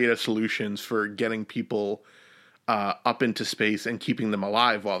out creative solutions for getting people up into space and keeping them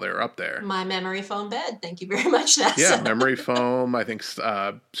alive while they're up there. My memory foam bed. Thank you very much, NASA. Yeah, memory foam. I think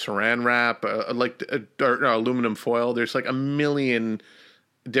saran wrap, aluminum foil. There's like a million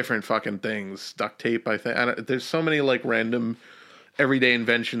different fucking things. Duct tape, I think. There's so many like random everyday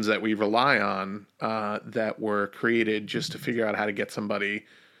inventions that we rely on that were created just to figure out how to get somebody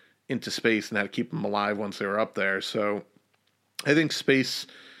into space and how to keep them alive once they were up there. So I think space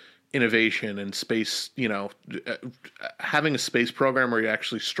innovation and space, having a space program where you're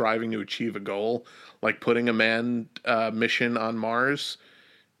actually striving to achieve a goal, like putting a manned mission on Mars,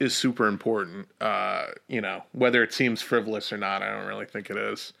 is super important. Whether it seems frivolous or not, I don't really think it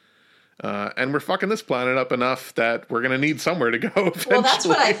is. And we're fucking this planet up enough that we're going to need somewhere to go eventually. Well, that's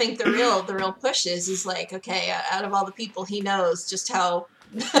what I think the real push is like, okay, out of all the people, he knows just how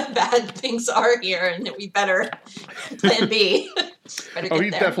bad things are here, and that we better plan B. He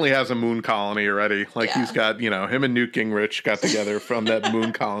definitely has a moon colony already. He's got, him and Newt Gingrich got together from that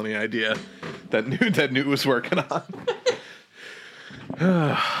moon colony idea that Newt was working on.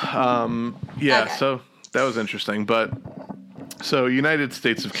 Okay. So that was interesting. But so United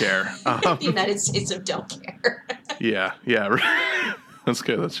States of Care. United States of Don't Care. Yeah. That's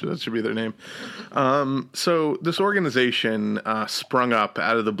good. That should be their name. So this organization sprung up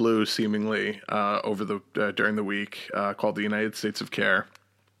out of the blue, seemingly during the week, called the United States of Care,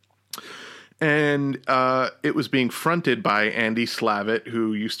 and it was being fronted by Andy Slavitt,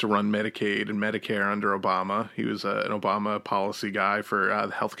 who used to run Medicaid and Medicare under Obama. He was an Obama policy guy for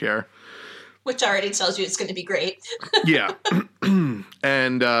healthcare. Which already tells you it's going to be great. Yeah.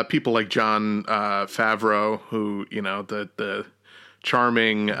 And people like Jon Favreau, who, the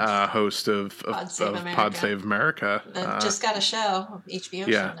charming host of Pod Save America. Just got a show, HBO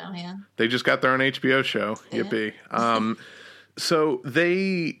show now, yeah. They just got their own HBO show. Yeah. Yippee. So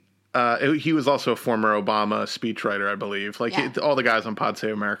he was also a former Obama speechwriter, I believe. All the guys on Pod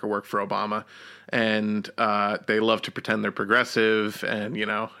Save America work for Obama. And they love to pretend they're progressive, and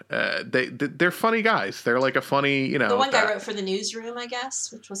they're funny guys. They're like a funny, The one guy wrote for the Newsroom, I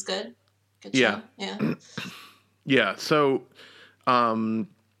guess, which was good. Good show. Yeah. Yeah. So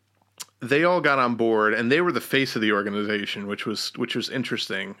they all got on board, and they were the face of the organization, which was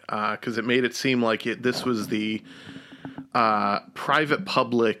interesting because it made it seem like this was the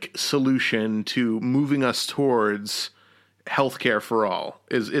private-public solution to moving us towards healthcare for all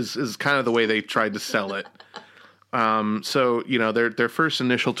is kind of the way they tried to sell it. So their first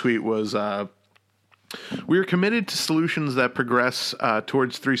initial tweet was We are committed to solutions that progress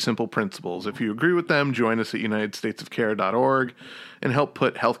towards three simple principles. If you agree with them, join us at unitedstatesofcare.org and help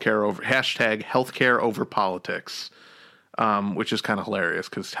put healthcare over #healthcare over politics, which is kind of hilarious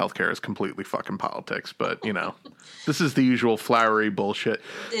because healthcare is completely fucking politics. But, you know, this is the usual flowery bullshit.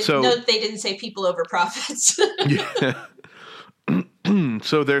 So no, they didn't say people over profits. Yeah.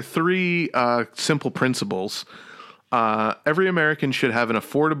 So there are three simple principles. Every American should have an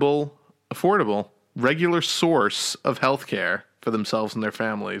affordable, regular source of health care for themselves and their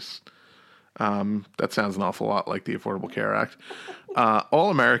families. That sounds an awful lot like the Affordable Care Act. All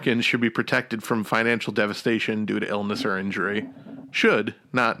Americans should be protected from financial devastation due to illness or injury. Should,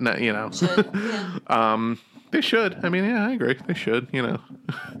 not you know. Should, yeah. They should. I mean, yeah, I agree. They should, you know.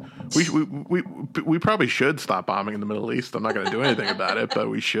 We probably should stop bombing in the Middle East. I'm not going to do anything about it, but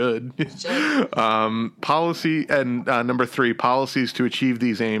we should. Policy and number 3, policies to achieve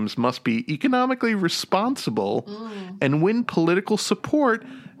these aims must be economically responsible and win political support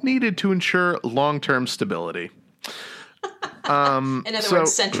needed to ensure long-term stability. In other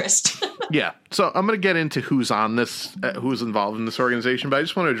words, centrist. Yeah. So I'm going to get into who's on this, who's involved in this organization, but I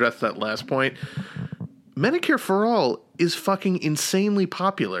just want to address that last point. Medicare for All is fucking insanely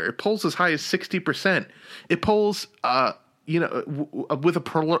popular. It polls as high as 60%. It polls, with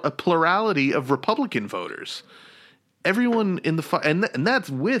a plurality of Republican voters. Everyone in the and that's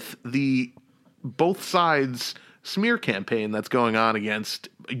with the both sides smear campaign that's going on against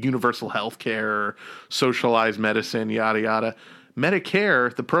universal health care, socialized medicine, yada yada.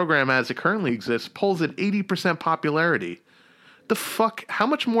 Medicare, the program as it currently exists, polls at 80% popularity. The fuck? How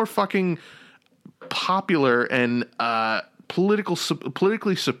much more fucking popular and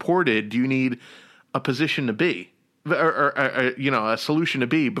politically supported do you need a position to be, or a solution to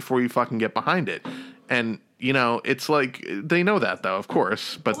be before you fucking get behind it? And you know, it's like they know that though, of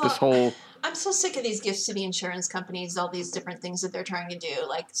course. But this whole I'm so sick of these gifts to the insurance companies, all these different things that they're trying to do.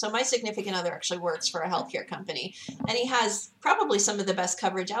 Like, so my significant other actually works for a healthcare company, and he has probably some of the best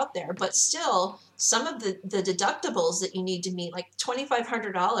coverage out there, but still some of the deductibles that you need to meet, like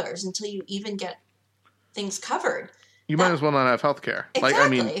 $2,500 until you even get things covered. You might as well not have healthcare. Exactly. Like,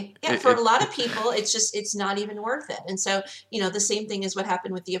 I mean, for a lot of people, it's not even worth it. And so, you know, the same thing is what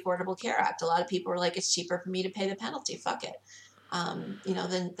happened with the Affordable Care Act. A lot of people were like, it's cheaper for me to pay the penalty. Fuck it. Than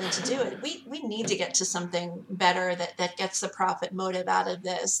to do it. We need to get to something better that gets the profit motive out of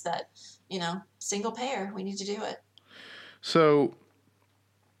this, that, you know, single payer, we need to do it. So,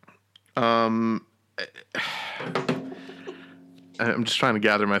 I'm just trying to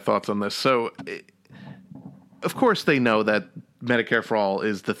gather my thoughts on this. So, of course they know that Medicare for All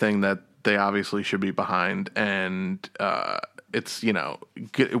is the thing that they obviously should be behind, and, it's, you know,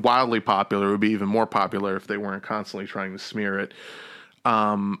 wildly popular. It would be even more popular if they weren't constantly trying to smear it.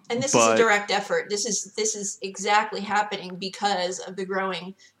 And this is a direct effort. This is exactly happening because of the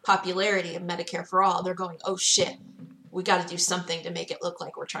growing popularity of Medicare for All. They're going, oh shit, we got to do something to make it look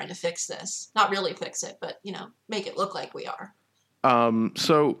like we're trying to fix this. Not really fix it, but, you know, make it look like we are.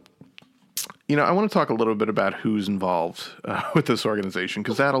 So, you know, I want to talk a little bit about who's involved with this organization,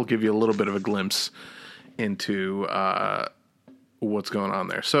 because that'll give you a little bit of a glimpse into what's going on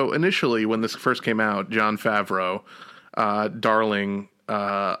there. So initially, when this first came out, Jon Favreau, darling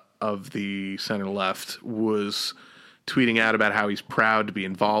of the center left, was tweeting out about how he's proud to be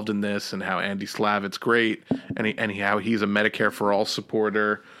involved in this and how Andy Slavitt's great and how he's a Medicare for All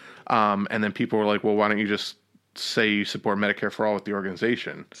supporter. And then people were like, well, why don't you just say you support Medicare for All with the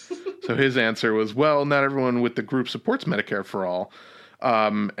organization? So his answer was, well, not everyone with the group supports Medicare for All.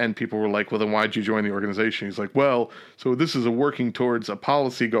 And people were like, well, then why'd you join the organization? He's like, well, so this is working towards a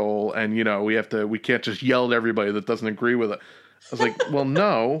policy goal. And, you know, we can't just yell at everybody that doesn't agree with it. I was like, well,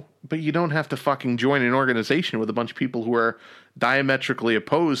 no, but you don't have to fucking join an organization with a bunch of people who are diametrically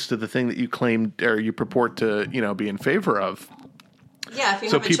opposed to the thing that you claim or you purport to, you know, be in favor of. Yeah, if you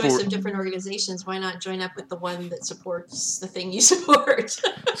have a choice of different organizations, why not join up with the one that supports the thing you support?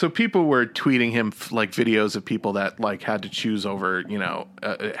 So people were tweeting him like videos of people that like had to choose over, you know,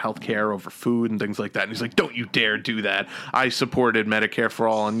 healthcare over food and things like that. And he's like, don't you dare do that. I supported Medicare for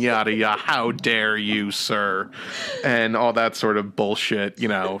All and yada yada. How dare you, sir? And all that sort of bullshit, you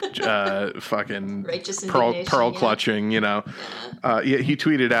know, fucking pearl clutching, you know. Yeah. He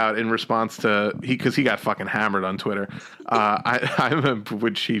tweeted out in response to because he got fucking hammered on Twitter.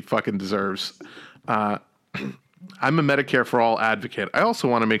 Which he fucking deserves. I'm a Medicare for All advocate. I also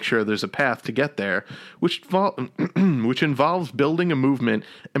want to make sure there's a path to get there, which involves building a movement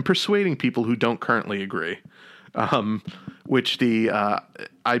and persuading people who don't currently agree. Which the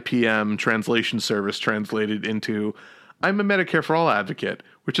IPM translation service translated into, I'm a Medicare for All advocate.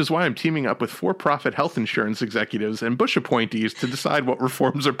 which is why I'm teaming up with for-profit health insurance executives and Bush appointees to decide what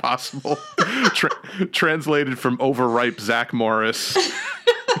reforms are possible. Translated from overripe Zach Morris.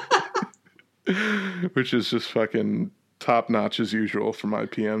 Which is just fucking top-notch as usual for my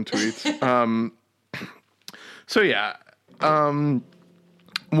PM tweets. So yeah,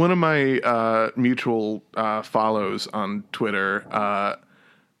 one of my mutual follows on Twitter,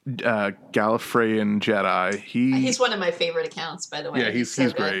 Gallifreyan Jedi. He's one of my favorite accounts, by the way. Yeah,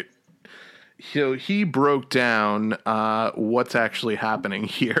 he's great. So he broke down what's actually happening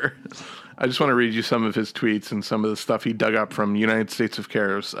here. I just want to read you some of his tweets and some of the stuff he dug up from United States of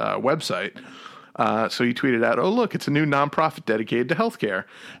Care's website. So he tweeted out, "Oh, look, it's a new nonprofit dedicated to healthcare.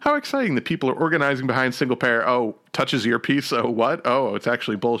 How exciting that people are organizing behind single payer." Oh, touches earpiece. Oh, what? Oh, it's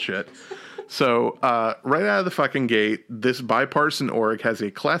actually bullshit. So right out of the fucking gate, this bipartisan org has a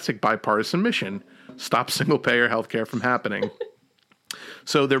classic bipartisan mission: stop single payer healthcare from happening.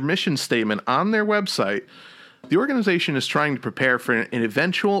 So their mission statement on their website, the organization is trying to prepare for an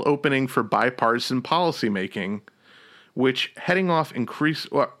eventual opening for bipartisan policymaking, which heading off increase.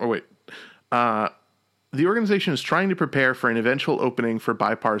 The organization is trying to prepare for an eventual opening for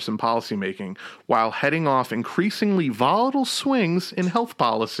bipartisan policymaking while heading off increasingly volatile swings in health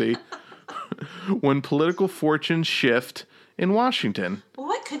policy when political fortunes shift in Washington.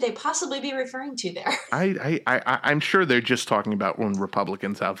 What could they possibly be referring to there? I'm sure they're just talking about when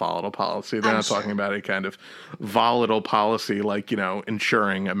Republicans have volatile policy. They're not talking about a kind of volatile policy like,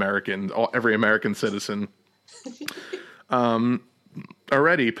 insuring every American citizen.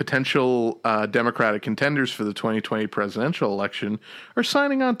 Already, potential Democratic contenders for the 2020 presidential election are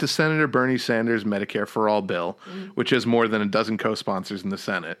signing on to Senator Bernie Sanders' Medicare for All bill, which has more than a dozen co-sponsors in the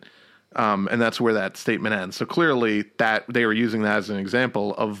Senate. And that's where that statement ends. So clearly that they were using that as an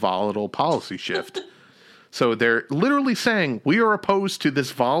example of volatile policy shift. So they're literally saying we are opposed to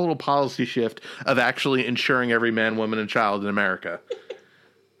this volatile policy shift of actually insuring every man, woman, and child in America.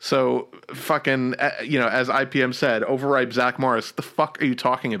 So fucking, as IPM said, overripe Zach Morris, the fuck are you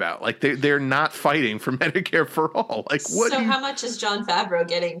talking about? Like, they're not fighting for Medicare for all. Like, what? So how much is Jon Favreau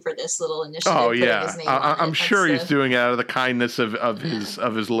getting for this little initiative? Oh, yeah. I'm sure he's doing it out of the kindness of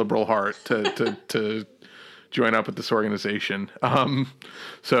his liberal heart to join up with this organization.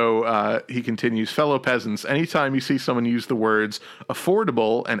 So he continues, fellow peasants, anytime you see someone use the words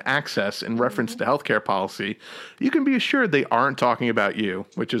affordable and access in reference to healthcare policy, you can be assured they aren't talking about you,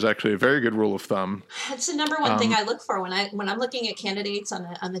 which is actually a very good rule of thumb. It's the number one thing I look for when I'm looking at candidates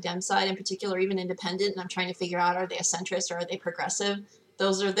on the Dem side in particular, even independent, and I'm trying to figure out, are they a centrist or are they progressive?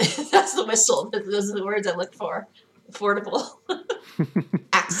 That's the whistle. Those are the words I look for. Affordable.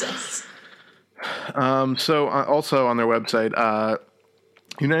 Access. So also on their website,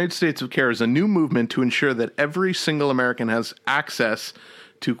 United States of Care is a new movement to ensure that every single American has access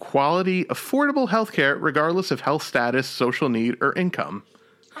to quality, affordable healthcare, regardless of health status, social need, or income.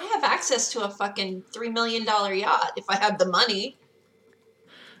 I have access to a fucking $3 million yacht if I have the money.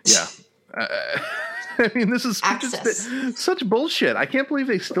 Yeah. I mean, this is such bullshit. I can't believe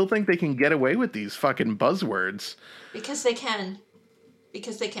they still think they can get away with these fucking buzzwords. Because they can.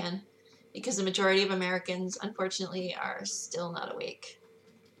 Because the majority of Americans, unfortunately, are still not awake.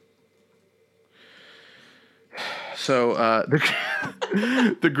 So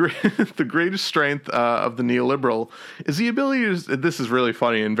the greatest strength of the neoliberal is the ability to. This is really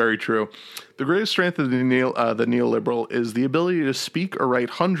funny and very true. The greatest strength of the neoliberal is the ability to speak or write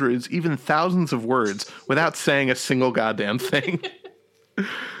hundreds, even thousands of words without saying a single goddamn thing. That's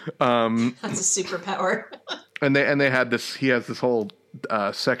a superpower. and they had this. He has this whole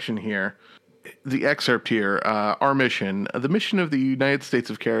section here. The excerpt here, our mission. The mission of the United States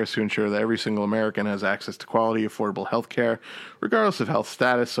of Care is to ensure that every single American has access to quality, affordable health care, regardless of health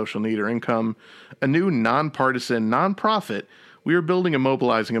status, social need, or income. A new nonpartisan nonprofit, we are building and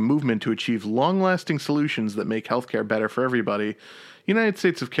mobilizing a movement to achieve long-lasting solutions that make healthcare better for everybody. United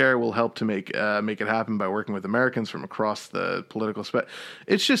States of Care will help to make it happen by working with Americans from across the political spectrum.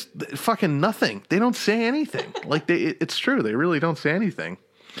 It's just fucking nothing. They don't say anything. It's true. They really don't say anything.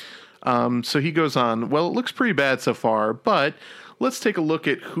 So he goes on, well, it looks pretty bad so far, but let's take a look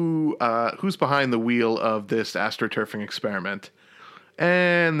at who's behind the wheel of this astroturfing experiment.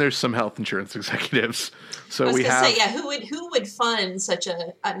 And there's some health insurance executives. So I was gonna say, who would fund such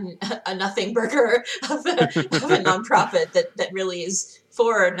a nothing burger of a nonprofit that really is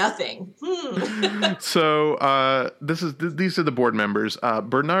for nothing? So these are the board members: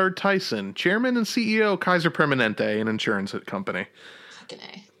 Bernard Tyson, chairman and CEO, Kaiser Permanente, an insurance company. Fucking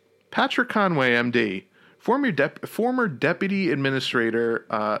A. Patrick Conway, MD, former deputy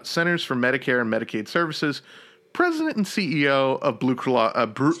administrator, Centers for Medicare and Medicaid Services, president and CEO of Blue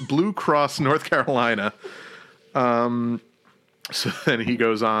Cross North Carolina. So then he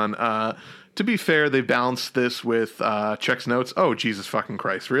goes on, to be fair, they balanced this with checks notes. Oh, Jesus fucking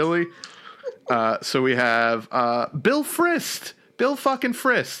Christ, really? So we have Bill Frist. Bill fucking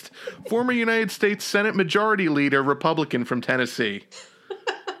Frist, former United States Senate Majority Leader, Republican from Tennessee.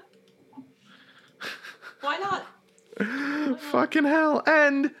 Why not? Fucking hell.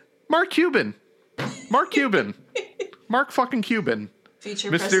 And Mark Cuban. Mark fucking Cuban. Future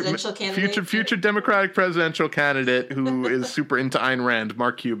presidential candidate. Future Democratic presidential candidate who is super into Ayn Rand,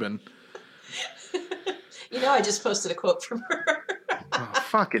 Mark Cuban. I just posted a quote from her. Oh,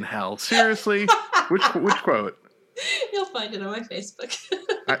 fucking hell. Seriously? Which quote? You'll find it on my Facebook.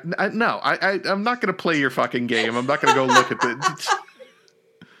 I'm not going to play your fucking game. I'm not going to go look at the...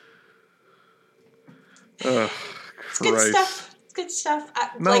 It's good stuff. It's good stuff.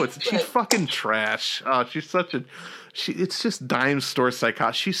 She's fucking trash. Oh, she's such a... it's just dime store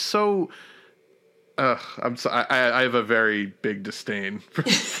psychotic. She's so... I'm sorry. I have a very big disdain for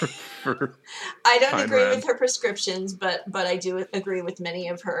I don't agree with her prescriptions, but I do agree with many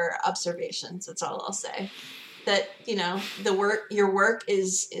of her observations. That's all I'll say. That your work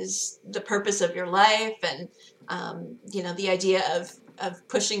is the purpose of your life, and the idea of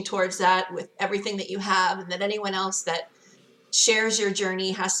pushing towards that with everything that you have, and that anyone else that shares your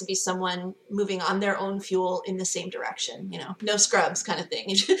journey has to be someone moving on their own fuel in the same direction. No scrubs kind of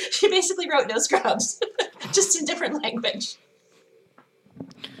thing. She basically wrote no scrubs, just in different language.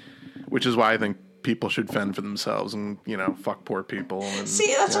 Which is why I think people should fend for themselves and, fuck poor people. And,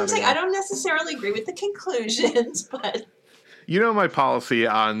 see, that's what I'm saying. I don't necessarily agree with the conclusions, but... my policy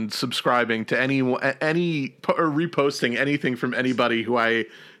on subscribing to any or reposting anything from anybody who I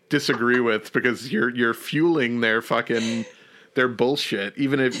disagree with, because you're fueling their fucking... their bullshit,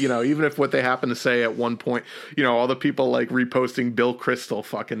 even if what they happen to say at one point, all the people like reposting Bill Kristol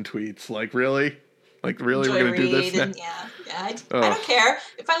fucking tweets, really, we're gonna do this now? I don't care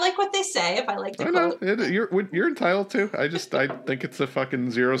if I like what they say, if I like the quote. You're entitled to. I think it's a fucking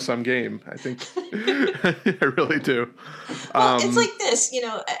zero sum game. I think I really do. Well, it's like this,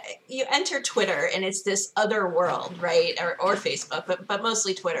 you enter Twitter and it's this other world, right? Or Facebook, but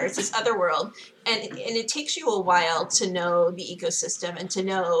mostly Twitter. It's this other world, and it takes you a while to know the ecosystem and to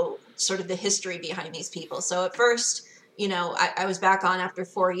know sort of the history behind these people. So at first, I was back on after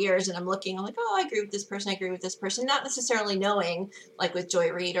 4 years, and I'm like, oh, I agree with this person, not necessarily knowing, like with Joy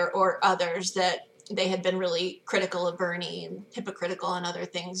Reid or others, that they had been really critical of Bernie and hypocritical on other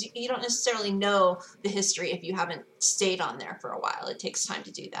things. You don't necessarily know the history if you haven't stayed on there for a while. It takes time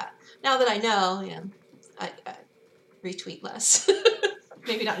to do that. Now that I know, I retweet less.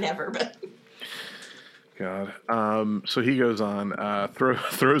 Maybe not never, but... God. So he goes on,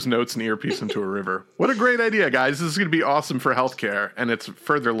 throws notes and earpiece into a river. What a great idea, guys. This is going to be awesome for healthcare. And it's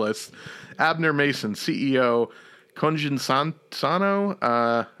further list. Abner Mason, CEO, Congen Sano.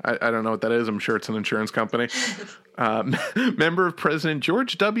 I don't know what that is. I'm sure it's an insurance company. Member of President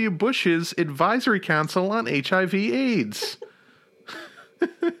George W. Bush's Advisory Council on HIV/AIDS.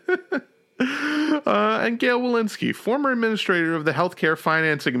 And Gail Walensky, former administrator of the Healthcare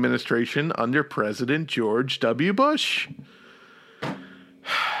Financing Administration under President George W. Bush.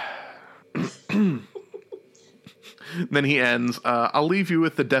 Then he ends, I'll leave you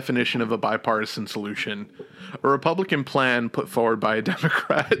with the definition of a bipartisan solution. A Republican plan put forward by a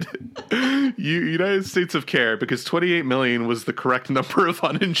Democrat. United States of Care, because 28 million was the correct number of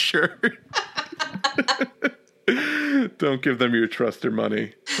uninsured. Don't give them your trust or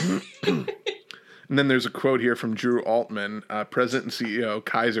money. And then there's a quote here from Drew Altman, president and CEO,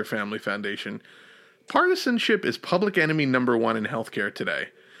 Kaiser Family Foundation. Partisanship is public enemy number one in healthcare today.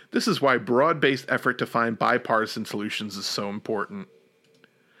 This is why broad-based effort to find bipartisan solutions is so important.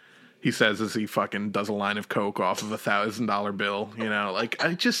 He says as he fucking does a line of coke off of $1,000 bill.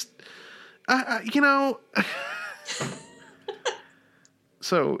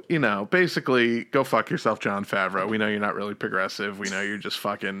 So, basically, go fuck yourself, Jon Favreau. We know you're not really progressive. We know you're just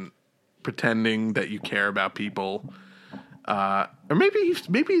fucking pretending that you care about people. Or maybe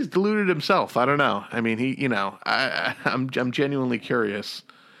he's deluded himself. I don't know. I mean, I'm genuinely curious.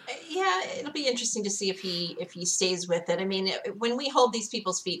 Yeah, it'll be interesting to see if he stays with it. I mean, when we hold these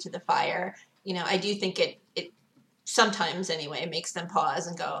people's feet to the fire, I do think it sometimes anyway makes them pause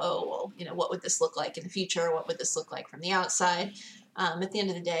and go, oh, well, what would this look like in the future? What would this look like from the outside? At the end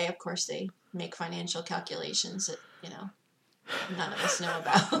of the day, of course, they make financial calculations that, none of us know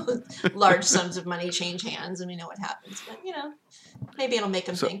about. Large sums of money change hands and we know what happens. But, maybe it'll make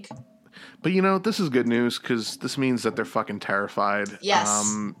them think. But this is good news because this means that they're fucking terrified.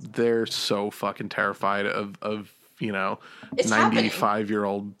 Yes. They're so fucking terrified of It's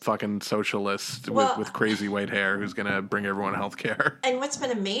 95-year-old fucking socialist with well, crazy white hair who's gonna bring everyone health care. and what's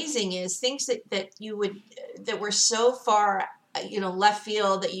been amazing is things that were so far left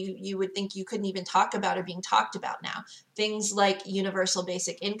field that you would think you couldn't even talk about are being talked about now. Things like universal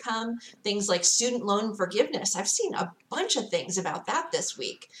basic income, things like student loan forgiveness. I've seen a bunch of things about that this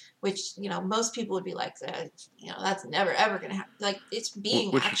week, which most people would be like, that's never ever going to happen. Like, it's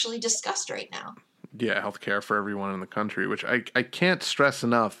being actually discussed right now. Yeah, healthcare for everyone in the country, which I can't stress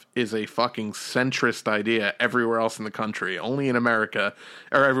enough is a fucking centrist idea everywhere else in the country. Only in America,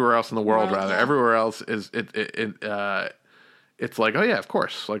 or everywhere else in the world, rather. Yeah. Everywhere else is it's like, oh yeah, of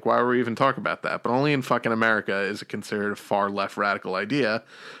course. Like, why would we even talk about that? But only in fucking America is it considered a far left radical idea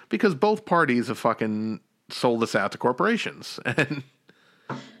because both parties have fucking sold us out to corporations. And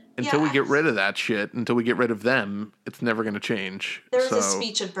until we get rid of that shit, until we get rid of them, it's never going to change. There was a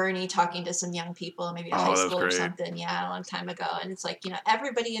speech of Bernie talking to some young people, maybe high school or something, a long time ago. And it's like,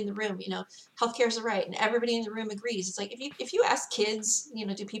 everybody in the room, healthcare is a right, and everybody in the room agrees. It's like, if you ask kids,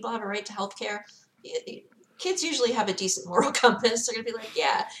 do people have a right to healthcare? Kids usually have a decent moral compass. They're going to be like,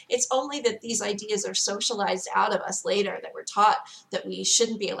 yeah, it's only that these ideas are socialized out of us later, that we're taught that we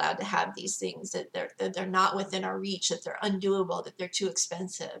shouldn't be allowed to have these things, that they're not within our reach, that they're undoable, that they're too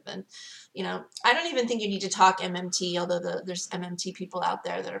expensive. And, I don't even think you need to talk MMT, although there's MMT people out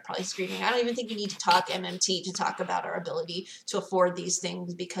there that are probably screaming. I don't even think you need to talk MMT to talk about our ability to afford these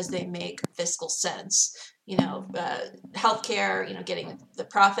things because they make fiscal sense. Healthcare, getting the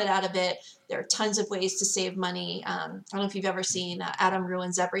profit out of it. There are tons of ways to save money. I don't know if you've ever seen Adam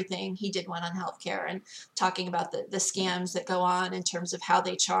Ruins Everything. He did one on healthcare and talking about the scams that go on in terms of how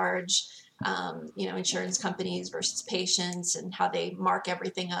they charge, insurance companies versus patients and how they mark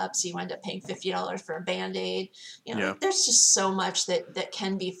everything up. So you end up paying $50 for a Band-Aid. There's just so much that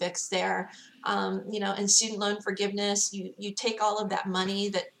can be fixed there. And student loan forgiveness, you take all of that money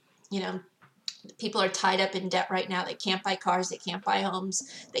that, people are tied up in debt right now. They can't buy cars. They can't buy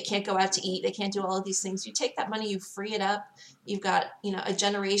homes. They can't go out to eat. They can't do all of these things. You take that money, you free it up. You've got, a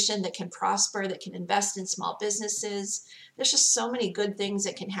generation that can prosper, that can invest in small businesses. There's just so many good things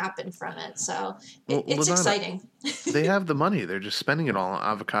that can happen from it. So it's exciting. They have the money. They're just spending it all on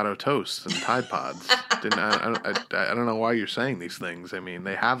avocado toast and Tide Pods. I don't know why you're saying these things. I mean,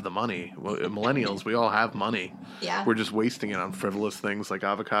 they have the money. Millennials, we all have money. Yeah. We're just wasting it on frivolous things like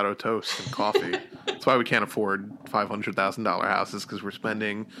avocado toast and coffee. That's why we can't afford $500,000 houses, because we're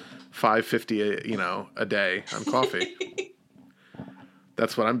spending $550 a day on coffee.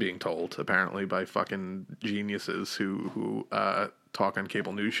 That's what I'm being told, apparently, by fucking geniuses who talk on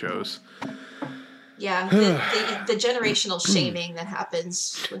cable news shows. Yeah, the generational shaming that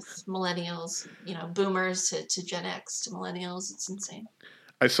happens with millennials, boomers to Gen X to millennials, it's insane.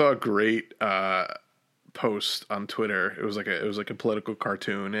 I saw a great post on Twitter. It was like a political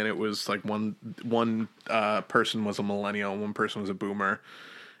cartoon, and it was like one person was a millennial, and one person was a boomer.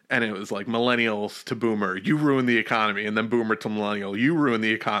 And it was like, millennials to boomer, you ruin the economy. And then boomer to millennial, you ruin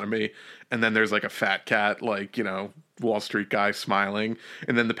the economy. And then there's like a fat cat, like, Wall Street guy smiling.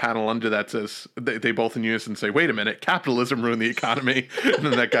 And then the panel under that says, they both in unison say, wait a minute, capitalism ruined the economy. And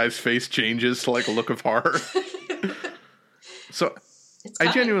then that guy's face changes to like a look of horror. So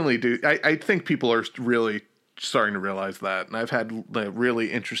I genuinely do. I think people are really starting to realize that. And I've had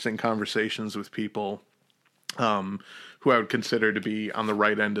really interesting conversations with people who I would consider to be on the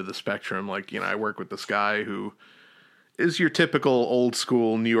right end of the spectrum. Like, I work with this guy who is your typical old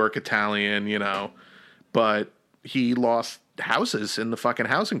school New York Italian, but he lost houses in the fucking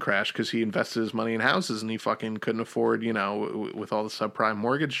housing crash because he invested his money in houses and he fucking couldn't afford, with all the subprime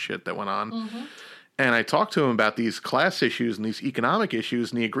mortgage shit that went on. Mm-hmm. And I talked to him about these class issues and these economic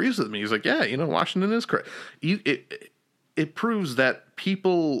issues, and he agrees with me. He's like, yeah, Washington is correct. It proves that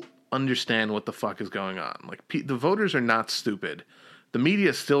people understand what the fuck is going on. Like, the voters are not stupid. The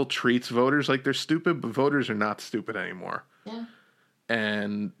media still treats voters like they're stupid, but voters are not stupid anymore. Yeah.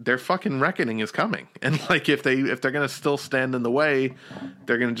 And their fucking reckoning is coming. And like, if they're gonna still stand in the way,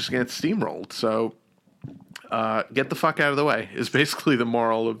 they're gonna just get steamrolled. So get the fuck out of the way is basically the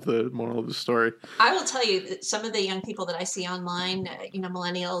moral of the story. I will tell you that some of the young people that I see online,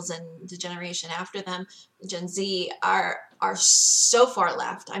 millennials and the generation after them, Gen Z, are so far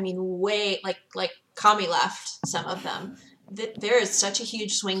left. I mean, way like commie left. Some of them. There is such a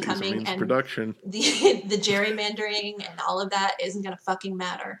huge swing coming, and production. The gerrymandering and all of that isn't going to fucking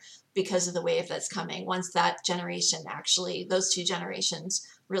matter because of the wave that's coming. Once that generation, actually, those two generations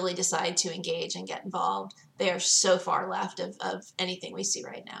really decide to engage and get involved, they are so far left of anything we see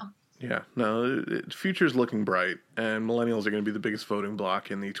right now. Yeah, no, future's looking bright, and millennials are going to be the biggest voting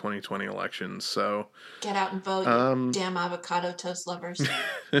bloc in the 2020 elections. So get out and vote, you damn avocado toast lovers.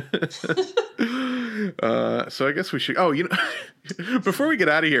 So I guess we should. Oh, before we get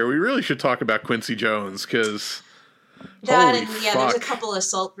out of here, we really should talk about Quincy Jones because there's a couple of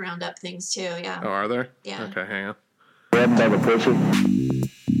assault roundup things too. Yeah. Oh, are there? Yeah. Okay, hang on. Grab by the pussy.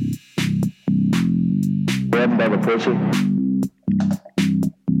 Grab by the pussy.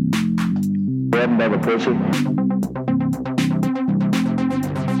 Grab by the pussy.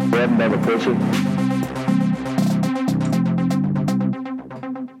 Grab by the pussy.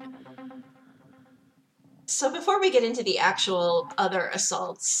 So before we get into the actual other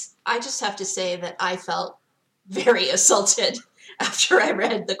assaults, I just have to say that I felt very assaulted after I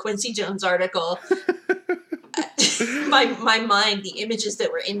read the Quincy Jones article. my mind, the images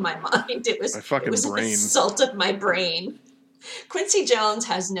that were in my mind, it was an assault of my brain. Quincy Jones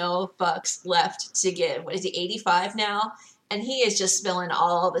has no fucks left to give. What is he, 85 now? And he is just spilling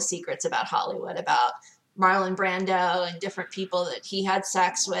all the secrets about Hollywood, about Marlon Brando and different people that he had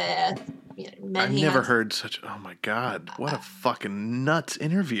sex with. I've never heard such. Oh my God, what a fucking nuts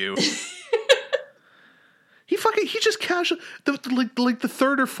interview. He just casually, like the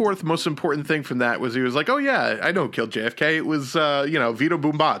third or fourth most important thing from that was he was like, oh yeah, I know who killed JFK. It was, Vito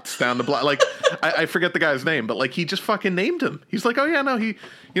Boombots down the block. Like, I forget the guy's name, but like he just fucking named him. He's like, oh yeah, no, like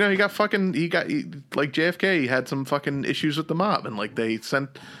JFK, he had some fucking issues with the mob and like they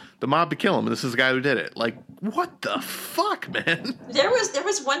sent the mob to kill him. And this is the guy who did it. Like, what the fuck, man? There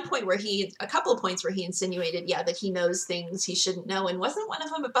was one point where a couple of points where he insinuated, that he knows things he shouldn't know. And wasn't one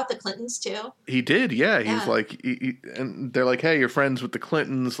of them about the Clintons too? He did, yeah. He's like, and they're like, hey, you're friends with the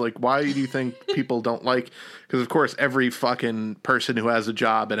Clintons. Like, why do you think people don't like? Because of course, every fucking person who has a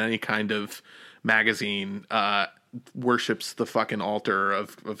job at any kind of magazine worships the fucking altar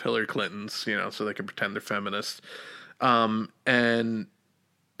of Hillary Clinton's, so they can pretend they're feminists. And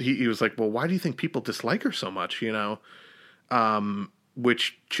he was like, well, why do you think people dislike her so much?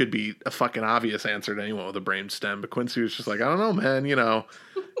 Which should be a fucking obvious answer to anyone with a brain stem. But Quincy was just like, I don't know, man.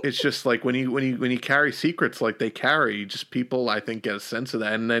 It's just like when you carry secrets like they carry, just people, I think, get a sense of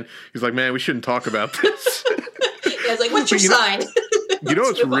that. And then he's like, man, we shouldn't talk about this. Yeah, it's like, what's your sign? You know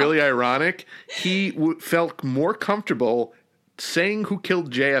what's really ironic? He felt more comfortable saying who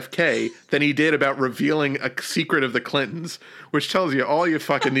killed JFK than he did about revealing a secret of the Clintons, which tells you all you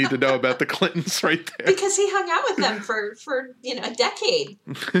fucking need to know about the Clintons right there. Because he hung out with them for a decade.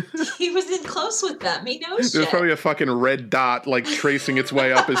 He was in close with them. He knows There's probably a fucking red dot like tracing its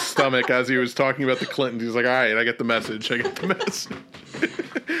way up his stomach as he was talking about the Clintons. He's like, all right, I get the message.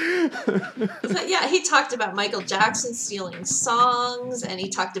 But yeah, he talked about Michael Jackson stealing songs, and he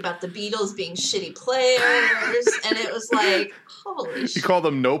talked about the Beatles being shitty players, and it was like, holy shit. He called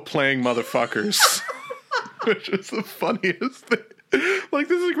them no playing motherfuckers, which is the funniest thing. Like,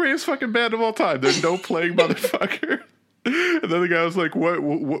 this is the greatest fucking band of all time. They're no playing motherfucker. And then the guy was like, what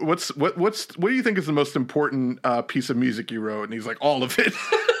do you think is the most important piece of music you wrote? And he's like, all of it.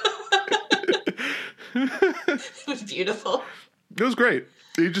 It was beautiful. It was great.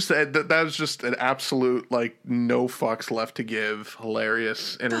 He just said that was just an absolute, like, no fucks left to give,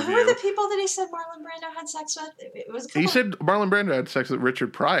 hilarious interview. Who were the people that he said Marlon Brando had sex with? It was he said Marlon Brando had sex with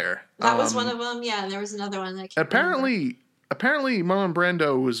Richard Pryor. That was one of them, yeah. And there was another one that apparently Marlon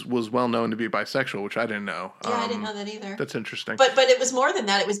Brando was well known to be bisexual, which I didn't know. Yeah, I didn't know that either. That's interesting. But it was more than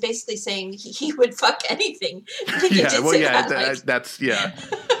that. It was basically saying he would fuck anything. That's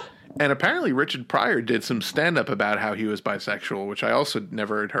And apparently Richard Pryor did some stand-up about how he was bisexual, which I also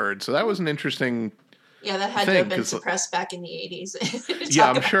never had heard. So that was an interesting Yeah, that had to have been suppressed back in the 80s.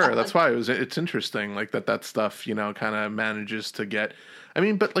 Yeah, I'm sure. That's why it's interesting, like, that stuff, kind of manages to get... I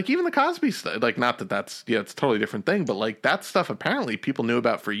mean, but, like, even the Cosby stuff, like, not that that's... Yeah, it's a totally different thing, but, like, that stuff apparently people knew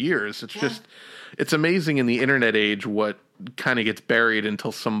about for years. It's just... It's amazing in the internet age what kind of gets buried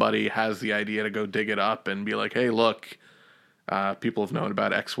until somebody has the idea to go dig it up and be like, hey, look... people have known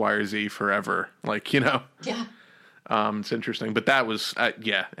about X, Y, or Z forever. Like, Yeah. It's interesting. But that was,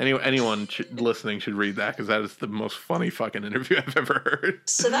 anyone listening should read that because that is the most funny fucking interview I've ever heard.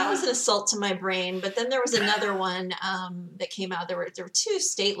 So that was an assault to my brain. But then there was another one that came out. There were two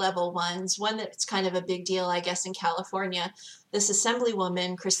state level ones. One that's kind of a big deal, I guess, in California. This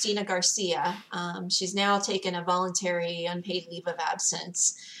assemblywoman, Christina Garcia, she's now taken a voluntary unpaid leave of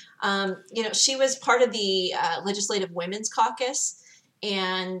absence. She was part of the Legislative Women's Caucus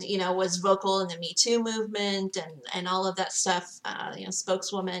and, was vocal in the Me Too movement and all of that stuff,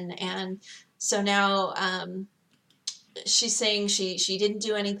 spokeswoman. And so now she's saying she didn't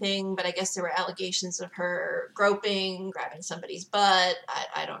do anything, but I guess there were allegations of her groping, grabbing somebody's butt.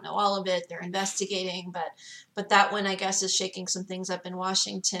 I don't know all of it. They're investigating, but that one I guess is shaking some things up in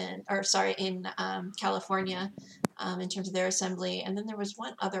Washington, or sorry, in California, in terms of their assembly. And then there was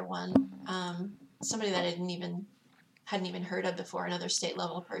one other one, somebody that I hadn't even heard of before, another state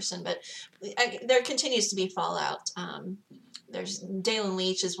level person. But there continues to be fallout. There's Dalen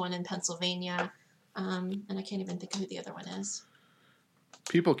Leach is one in Pennsylvania. And I can't even think of who the other one is.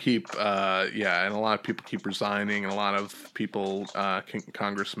 People keep, and a lot of people keep resigning, and a lot of people,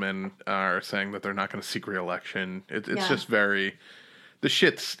 congressmen, are saying that they're not going to seek re-election. It's just the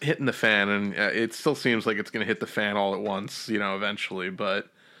shit's hitting the fan, and it still seems like it's going to hit the fan all at once, eventually. But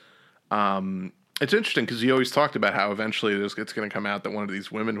it's interesting because you always talked about how eventually it's going to come out that one of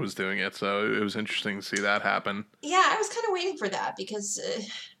these women was doing it, so it was interesting to see that happen. Yeah, I was kind of waiting for that because,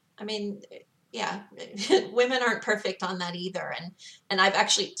 yeah, women aren't perfect on that either. And I've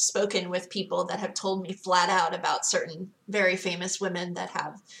actually spoken with people that have told me flat out about certain very famous women that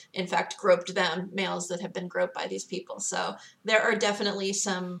have, in fact, groped them, males that have been groped by these people. So there are definitely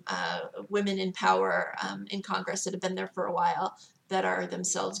some women in power in Congress that have been there for a while that are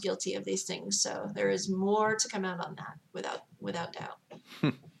themselves guilty of these things. So there is more to come out on that, without doubt.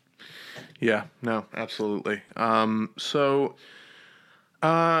 Yeah, no, absolutely.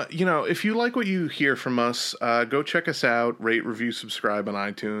 If you like what you hear from us, go check us out, rate, review, subscribe on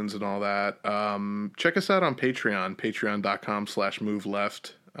iTunes and all that. Check us out on Patreon,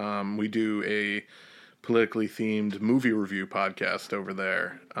 patreon.com/moveleft. We do a politically themed movie review podcast over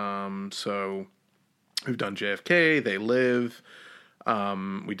there. So we've done JFK, They Live.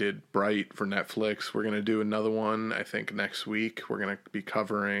 We did Bright for Netflix. We're going to do another one, I think, next week. We're going to be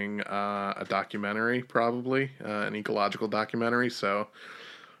covering a documentary, probably, an ecological documentary. So,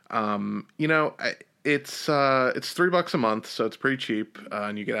 it's $3 a month, so it's pretty cheap,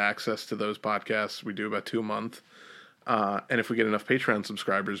 and you get access to those podcasts. We do about 2 a month. And if we get enough Patreon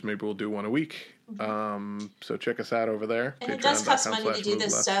subscribers, maybe we'll do one a week. So check us out over there. And it does cost money to do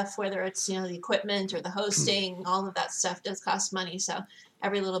this stuff, whether it's, the equipment or the hosting, all of that stuff does cost money. So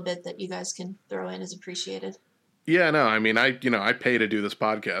every little bit that you guys can throw in is appreciated. Yeah, no, I mean, I pay to do this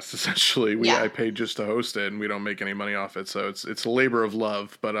podcast, essentially. I pay just to host it, and we don't make any money off it. So it's a labor of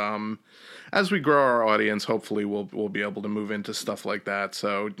love. But as we grow our audience, hopefully we'll be able to move into stuff like that.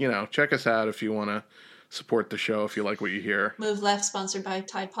 So, check us out if you want to support the show, if you like what you hear. Move Left, sponsored by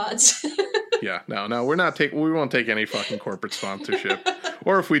Tide Pods. Yeah, no, we won't take any fucking corporate sponsorship.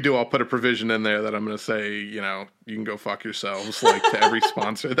 Or if we do, I'll put a provision in there that I'm going to say, you can go fuck yourselves, like to every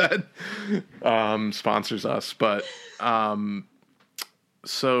sponsor that sponsors us. But,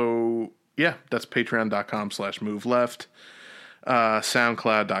 so yeah, that's patreon.com/moveleft.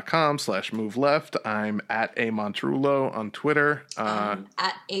 SoundCloud.com/moveleft. I'm at A Montrullo on Twitter.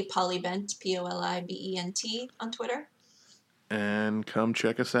 At A Polybent, POLIBENT on Twitter. And come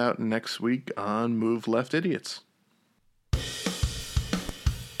check us out next week on Move Left Idiots.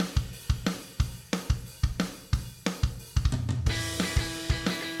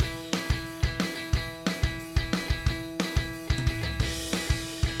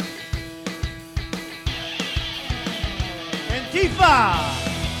 Antifa!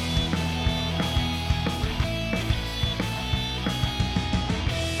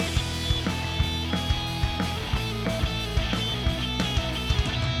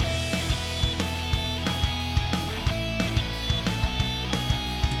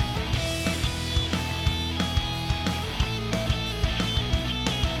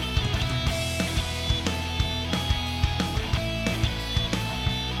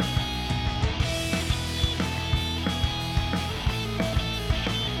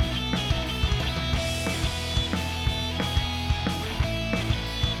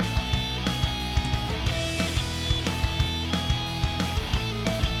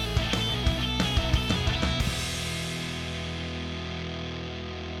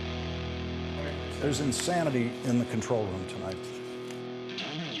 There's insanity in the control room tonight.